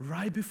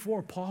 Right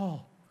before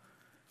Paul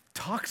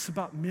talks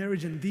about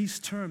marriage in these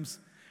terms,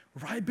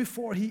 right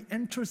before he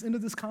enters into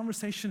this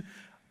conversation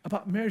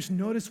about marriage,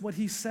 notice what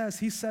he says.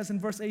 He says in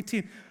verse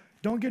 18,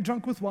 don't get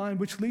drunk with wine,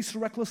 which leads to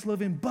reckless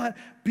living, but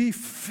be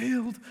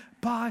filled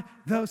by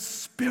the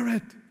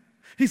Spirit.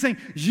 He's saying,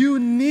 you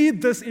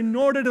need this in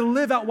order to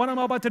live out what I'm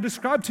about to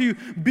describe to you.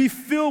 Be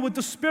filled with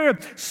the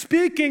Spirit,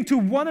 speaking to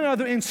one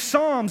another in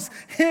psalms,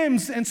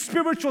 hymns, and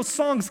spiritual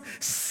songs,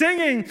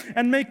 singing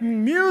and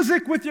making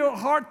music with your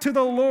heart to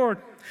the Lord,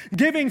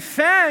 giving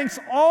thanks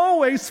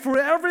always for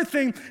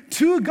everything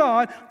to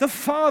God the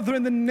Father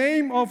in the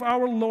name of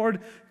our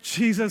Lord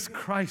Jesus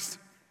Christ.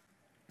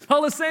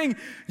 Paul is saying,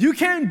 you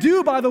can't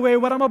do, by the way,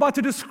 what I'm about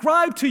to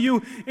describe to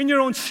you in your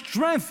own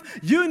strength.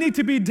 You need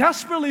to be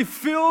desperately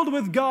filled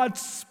with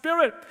God's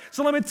Spirit.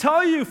 So let me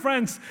tell you,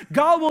 friends,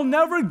 God will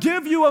never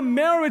give you a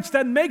marriage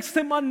that makes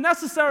Him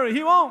unnecessary.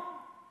 He won't.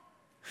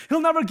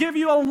 He'll never give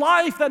you a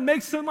life that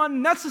makes Him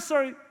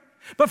unnecessary.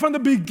 But from the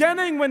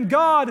beginning, when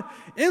God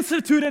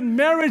instituted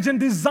marriage and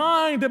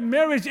designed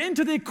marriage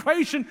into the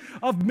equation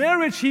of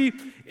marriage, He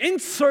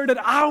inserted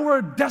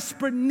our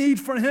desperate need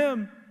for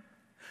Him,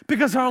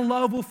 because our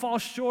love will fall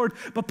short.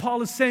 But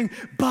Paul is saying,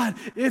 but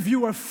if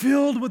you are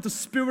filled with the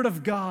Spirit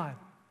of God,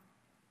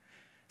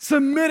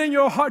 submitting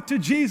your heart to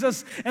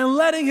Jesus and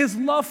letting His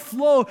love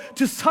flow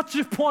to such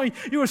a point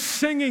you are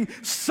singing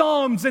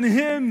psalms and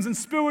hymns and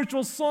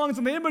spiritual songs,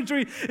 and the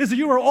imagery is that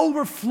you are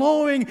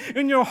overflowing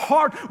in your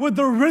heart with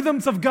the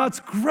rhythms of God's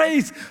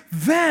grace,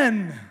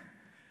 then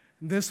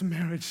this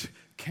marriage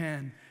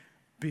can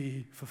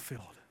be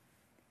fulfilled.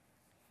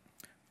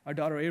 Our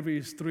daughter Avery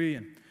is 3,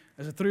 and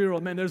as a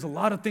 3-year-old, man, there's a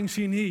lot of things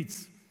she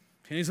needs.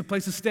 She needs a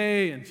place to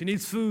stay, and she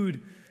needs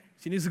food.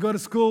 She needs to go to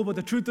school, but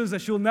the truth is that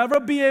she'll never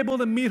be able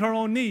to meet her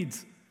own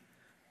needs.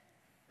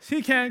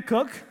 She can't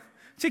cook.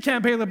 She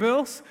can't pay the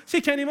bills. She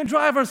can't even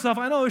drive herself.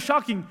 I know it's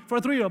shocking for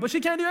a 3-year-old, but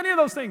she can't do any of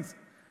those things.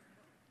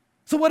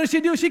 So what does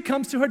she do? She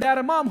comes to her dad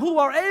and mom, who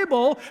are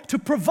able to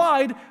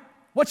provide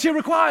what she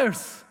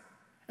requires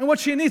and what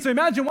she needs. So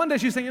imagine one day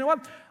she's saying, you know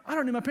what? I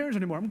don't need my parents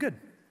anymore. I'm good.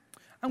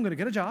 I'm going to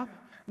get a job.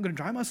 I'm going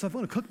to drive myself. I'm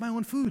going to cook my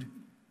own food.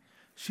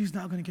 She's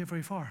not going to get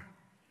very far,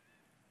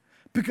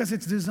 because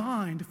it's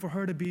designed for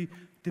her to be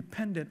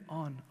dependent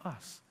on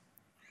us.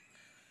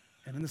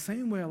 And in the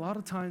same way, a lot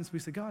of times we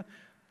say, God,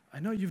 I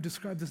know you've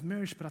described this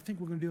marriage, but I think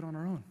we're going to do it on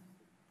our own.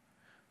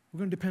 We're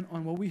going to depend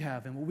on what we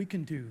have and what we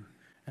can do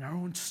and our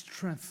own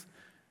strength,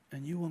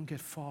 and you won't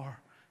get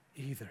far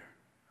either.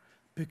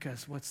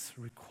 Because what's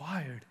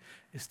required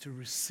is to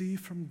receive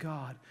from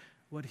God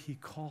what He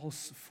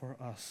calls for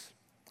us.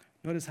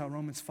 Notice how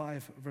Romans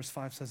 5, verse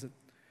 5 says it.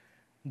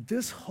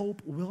 This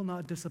hope will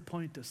not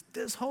disappoint us.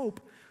 This hope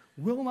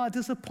will not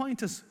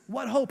disappoint us.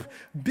 What hope?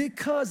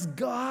 Because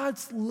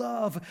God's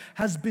love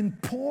has been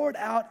poured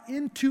out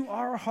into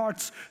our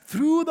hearts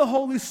through the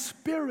Holy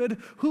Spirit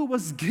who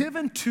was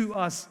given to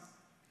us.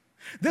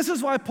 This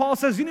is why Paul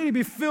says you need to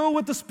be filled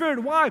with the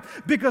Spirit. Why?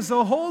 Because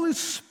the Holy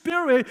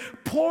Spirit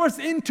pours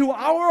into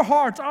our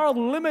hearts, our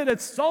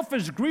limited,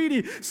 selfish,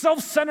 greedy,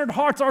 self-centered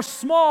hearts, our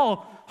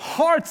small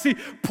hearts. He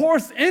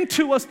pours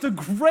into us the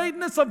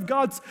greatness of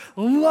God's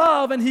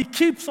love, and He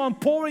keeps on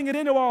pouring it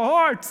into our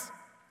hearts,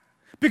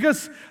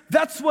 because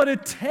that's what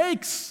it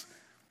takes.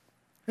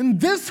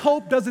 And this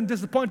hope doesn't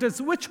disappoint us.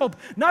 Which hope?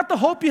 Not the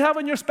hope you have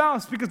in your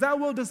spouse, because that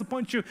will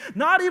disappoint you.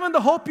 Not even the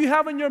hope you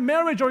have in your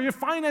marriage or your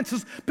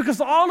finances,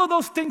 because all of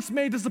those things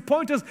may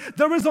disappoint us.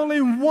 There is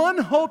only one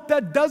hope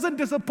that doesn't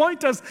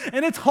disappoint us,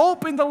 and it's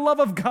hope in the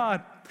love of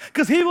God.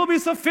 Because He will be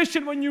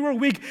sufficient when you are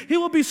weak. He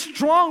will be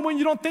strong when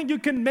you don't think you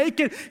can make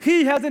it.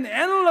 He has an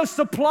endless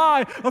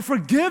supply of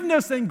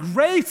forgiveness and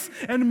grace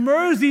and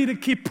mercy to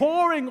keep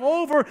pouring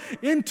over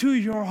into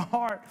your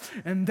heart.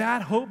 And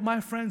that hope,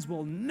 my friends,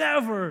 will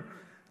never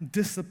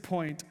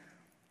disappoint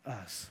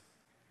us.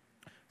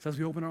 So as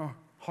we open our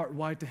heart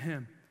wide to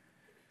Him,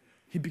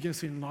 He begins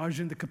to enlarge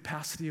in the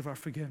capacity of our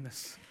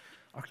forgiveness,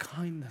 our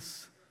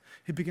kindness.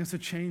 He begins to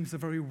change the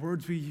very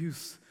words we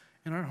use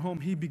in our home.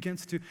 He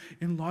begins to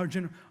enlarge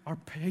in our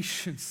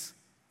patience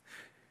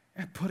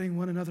and putting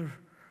one another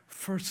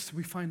first.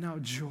 We find now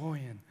joy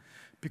in,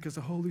 because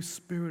the Holy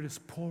Spirit is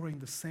pouring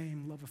the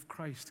same love of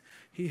Christ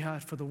He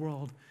had for the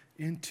world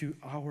into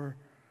our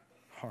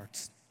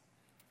hearts.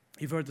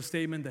 You've heard the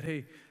statement that,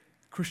 hey,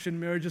 Christian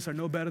marriages are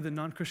no better than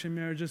non-Christian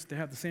marriages. They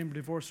have the same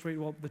divorce rate.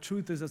 Well, the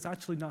truth is that's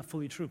actually not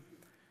fully true.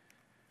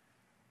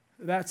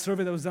 That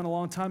survey that was done a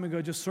long time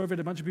ago just surveyed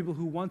a bunch of people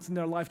who once in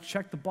their life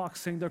checked the box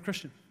saying they're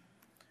Christian.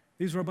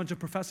 These were a bunch of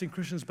professing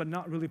Christians, but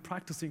not really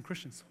practicing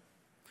Christians.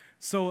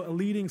 So a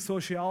leading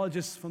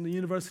sociologist from the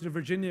University of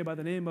Virginia by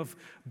the name of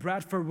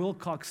Bradford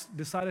Wilcox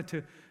decided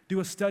to do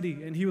a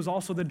study, and he was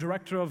also the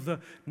director of the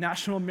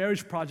National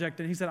Marriage Project,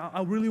 and he said,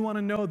 I really want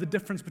to know the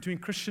difference between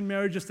Christian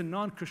marriages and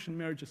non-Christian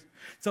marriages.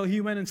 So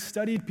he went and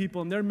studied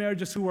people in their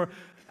marriages who were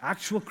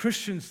actual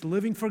Christians,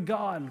 living for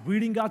God,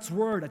 reading God's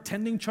Word,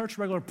 attending church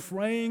regularly,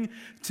 praying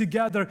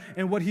together.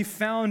 And what he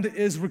found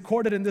is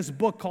recorded in this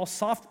book called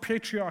Soft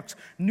Patriarchs,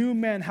 New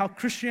Men, How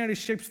Christianity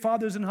Shapes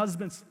Fathers and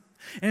Husbands.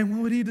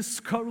 And what he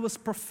discovered was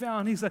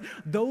profound. He said,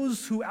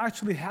 those who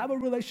actually have a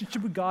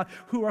relationship with God,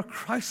 who are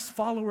Christ's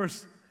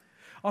followers,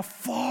 are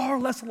far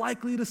less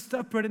likely to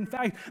separate. In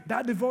fact,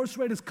 that divorce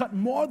rate is cut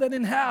more than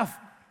in half.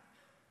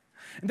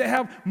 And they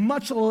have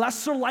much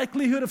lesser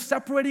likelihood of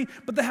separating,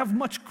 but they have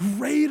much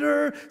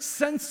greater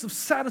sense of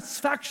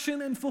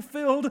satisfaction and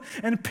fulfilled.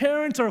 And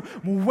parents are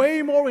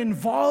way more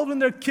involved in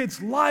their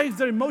kids' lives.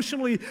 They're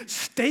emotionally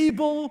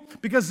stable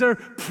because they're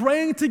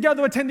praying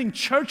together, attending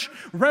church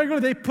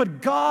regularly. They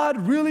put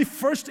God really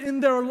first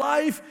in their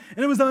life.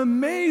 And it was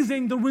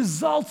amazing the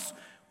results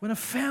when a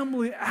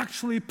family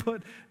actually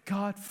put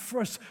God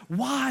first.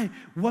 Why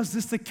was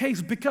this the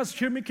case? Because,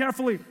 hear me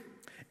carefully,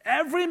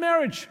 every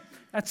marriage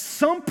at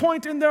some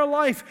point in their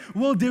life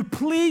will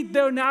deplete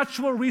their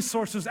natural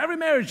resources. Every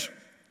marriage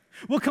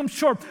will come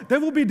short. They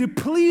will be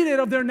depleted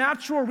of their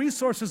natural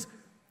resources.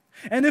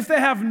 And if they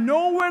have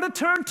nowhere to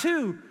turn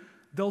to,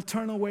 they'll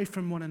turn away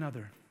from one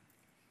another.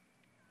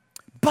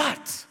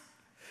 But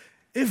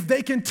if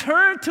they can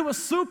turn to a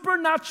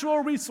supernatural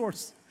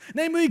resource,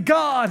 namely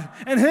God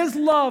and His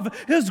love,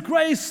 His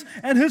grace,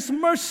 and His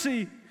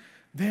mercy,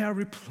 they are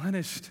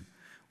replenished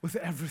with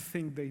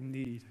everything they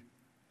need.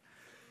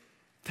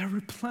 They're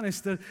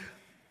replenished. The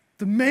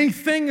main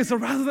thing is that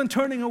rather than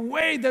turning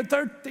away, they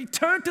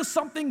turn to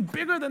something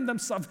bigger than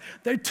themselves.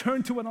 They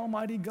turn to an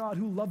almighty God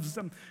who loves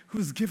them,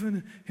 who's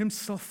given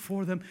Himself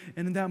for them.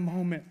 And in that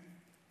moment,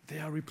 they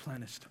are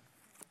replenished.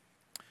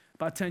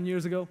 About 10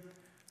 years ago,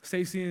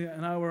 Stacy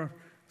and I were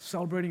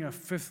celebrating our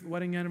 5th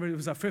wedding anniversary. It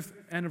was our 5th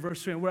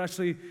anniversary, and we're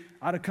actually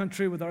out of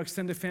country with our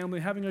extended family,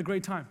 having a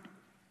great time.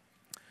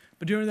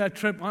 But during that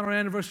trip, on our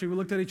anniversary, we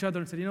looked at each other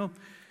and said,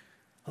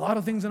 a lot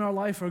of things in our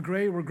life are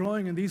great. We're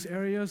growing in these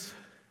areas.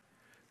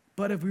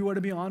 But if we were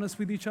to be honest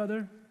with each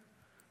other,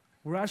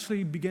 we're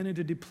actually beginning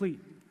to deplete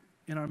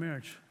in our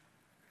marriage.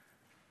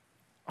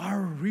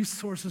 Our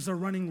resources are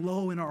running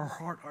low in our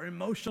heart. Our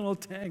emotional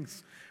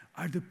tanks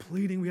are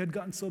depleting. We had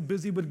gotten so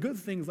busy with good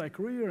things like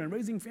career and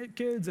raising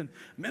kids and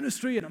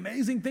ministry and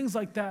amazing things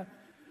like that.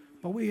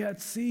 But we had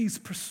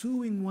ceased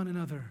pursuing one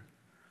another,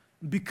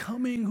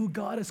 becoming who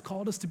God has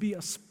called us to be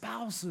as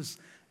spouses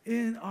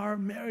in our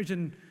marriage.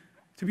 And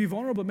to be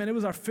vulnerable, man, it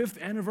was our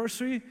 5th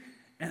anniversary,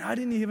 and I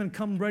didn't even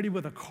come ready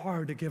with a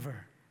card to give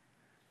her.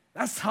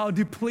 That's how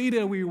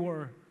depleted we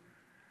were.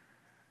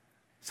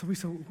 So we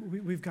said,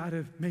 we've got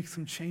to make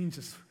some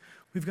changes.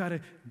 We've got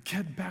to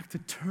get back to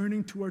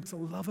turning towards the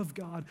love of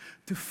God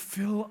to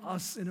fill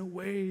us in a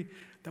way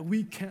that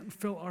we can't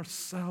fill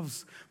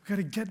ourselves. We've got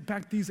to get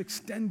back these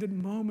extended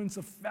moments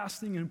of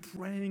fasting and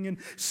praying and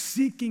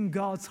seeking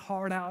God's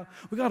heart out.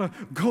 We've got to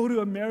go to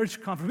a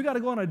marriage conference. We've got to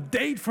go on a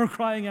date, for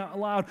crying out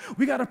loud.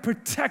 We've got to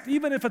protect,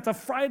 even if it's a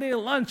Friday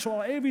lunch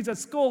while Avery's at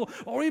school,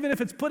 or even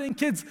if it's putting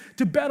kids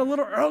to bed a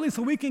little early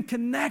so we can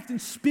connect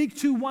and speak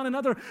to one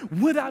another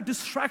without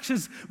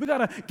distractions. We've got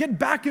to get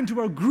back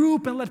into our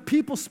group and let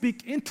people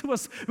speak into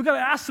us. We've got to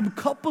ask some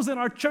couples in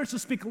our church to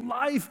speak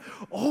life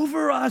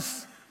over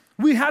us.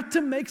 We had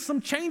to make some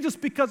changes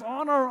because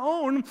on our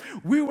own,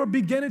 we were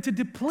beginning to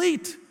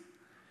deplete.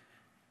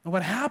 And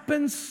what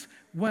happens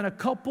when a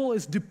couple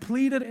is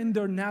depleted in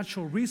their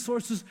natural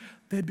resources,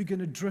 they begin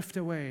to drift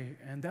away.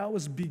 And that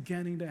was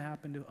beginning to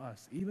happen to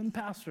us. Even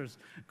pastors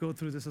go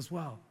through this as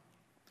well.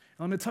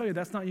 And let me tell you,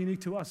 that's not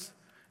unique to us.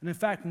 And in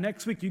fact,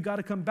 next week, you got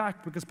to come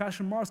back because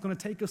Pastor Mark's going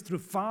to take us through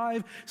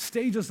 5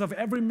 stages of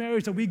every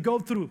marriage that we go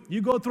through.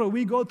 You go through it.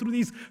 We go through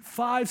these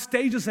 5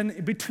 stages.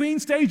 And between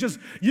stages,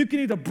 you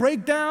can either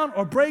break down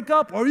or break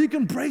up, or you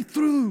can break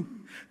through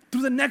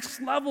the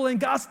next level.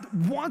 And God's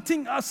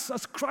wanting us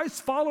as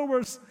Christ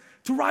followers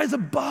to rise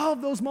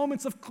above those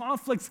moments of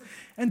conflicts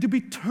and to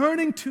be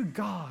turning to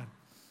God.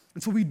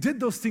 And so we did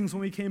those things when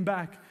we came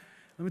back.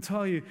 Let me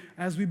tell you,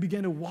 as we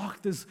began to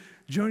walk this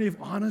journey of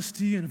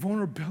honesty and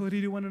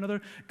vulnerability to one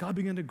another, God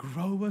began to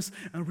grow us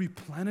and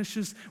replenish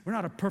us. We're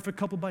not a perfect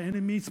couple by any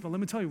means, but let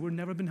me tell you, we've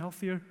never been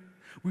healthier.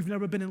 We've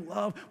never been in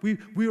love.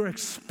 We are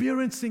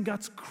experiencing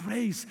God's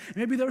grace.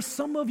 Maybe there are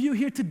some of you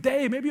here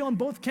today, maybe on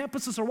both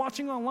campuses or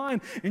watching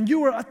online, and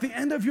you are at the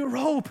end of your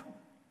rope,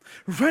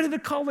 ready to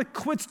call it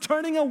quits,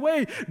 turning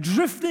away,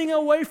 drifting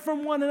away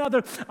from one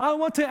another. I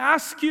want to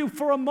ask you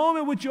for a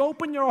moment, would you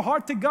open your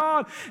heart to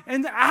God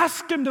and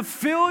ask Him to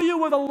fill you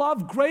with a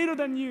love greater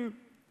than you?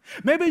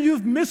 Maybe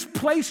you've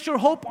misplaced your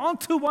hope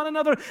onto one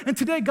another, and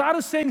today God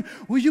is saying,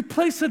 will you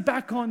place it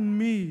back on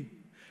me?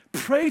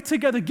 Pray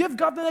together. Give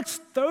God the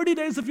next 30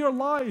 days of your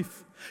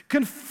life.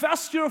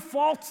 Confess your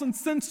faults and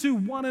sins to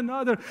one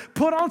another.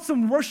 Put on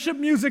some worship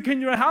music in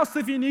your house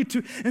if you need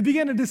to and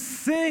begin to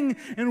sing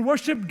and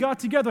worship God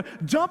together.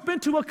 Jump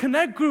into a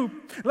connect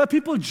group. Let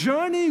people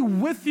journey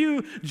with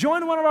you.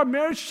 Join one of our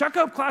marriage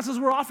checkup classes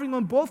we're offering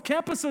on both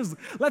campuses.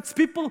 Let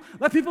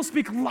people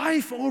speak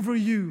life over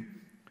you.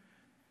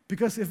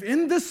 Because if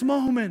in this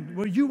moment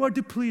where you are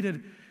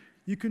depleted,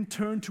 you can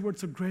turn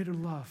towards a greater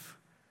love,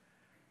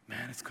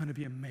 man, it's going to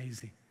be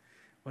amazing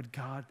what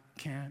God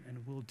can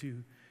and will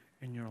do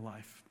in your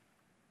life.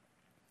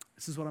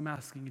 This is what I'm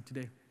asking you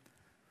today.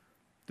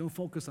 Don't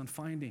focus on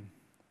finding,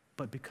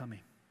 but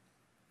becoming.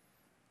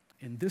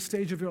 In this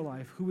stage of your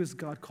life, who is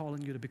God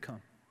calling you to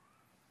become?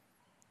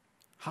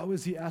 How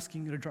is He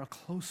asking you to draw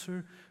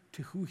closer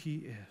to who He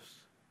is?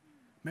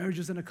 Marriage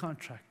isn't a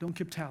contract. Don't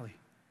keep tally.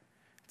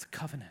 It's a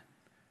covenant.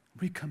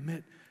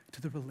 Recommit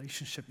to the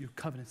relationship, your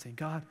covenant, saying,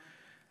 God,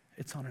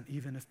 it's on an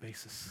even if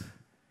basis.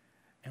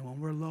 And when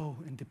we're low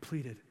and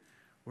depleted,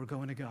 we're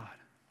going to God.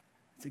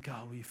 Say,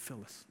 God, will you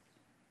fill us?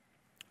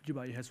 Would you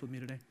bow your heads with me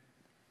today?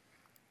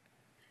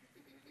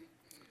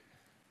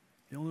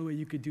 The only way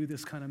you could do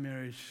this kind of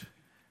marriage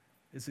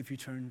is if you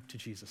turn to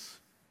Jesus.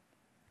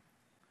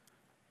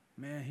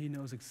 Man, He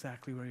knows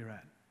exactly where you're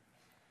at.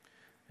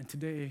 And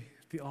today,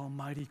 the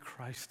almighty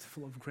Christ,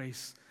 full of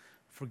grace,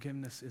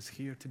 forgiveness, is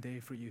here today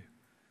for you.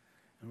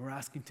 And we're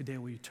asking today,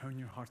 will you turn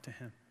your heart to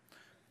Him?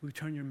 Will you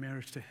turn your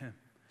marriage to Him?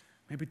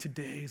 Maybe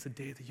today is the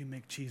day that you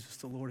make Jesus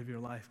the Lord of your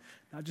life.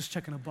 Not just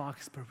checking a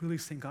box, but really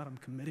saying, God, I'm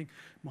committing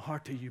my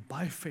heart to you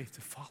by faith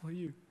to follow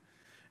you.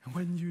 And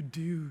when you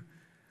do,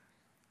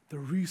 the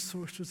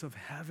resources of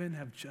heaven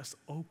have just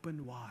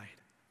opened wide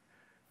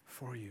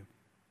for you.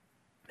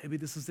 Maybe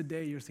this is the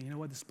day you're saying, you know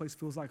what, this place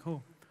feels like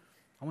home.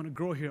 I want to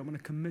grow here. I want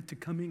to commit to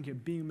coming here,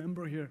 being a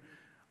member here.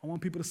 I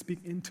want people to speak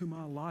into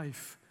my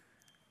life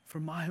for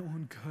my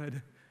own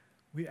good.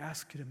 We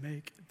ask you to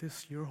make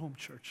this your home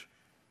church.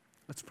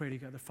 Let's pray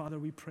together. Father,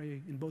 we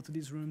pray in both of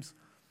these rooms,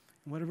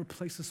 in whatever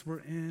places we're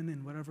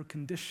in whatever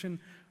condition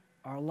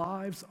our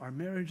lives, our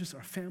marriages,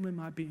 our family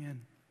might be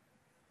in.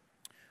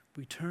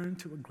 We turn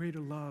to a greater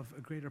love,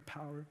 a greater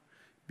power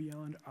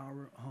beyond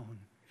our own.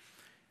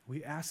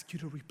 We ask you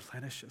to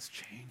replenish us,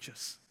 change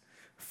us,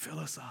 fill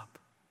us up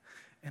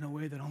in a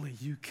way that only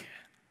you can.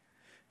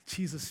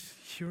 Jesus,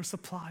 your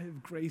supply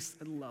of grace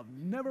and love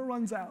never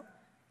runs out.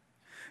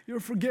 Your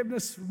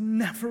forgiveness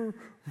never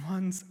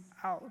runs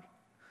out.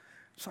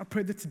 So I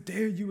pray that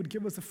today you would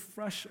give us a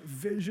fresh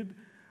vision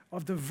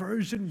of the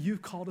version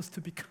you've called us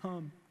to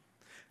become.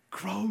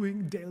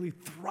 Growing daily,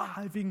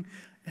 thriving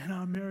in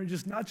our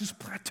marriages, not just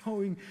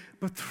plateauing,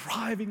 but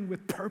thriving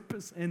with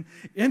purpose and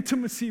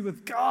intimacy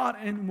with God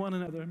and one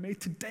another. May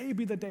today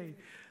be the day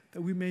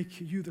that we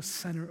make you the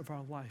center of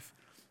our life.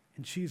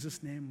 In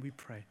Jesus' name we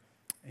pray.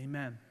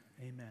 Amen.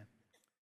 Amen.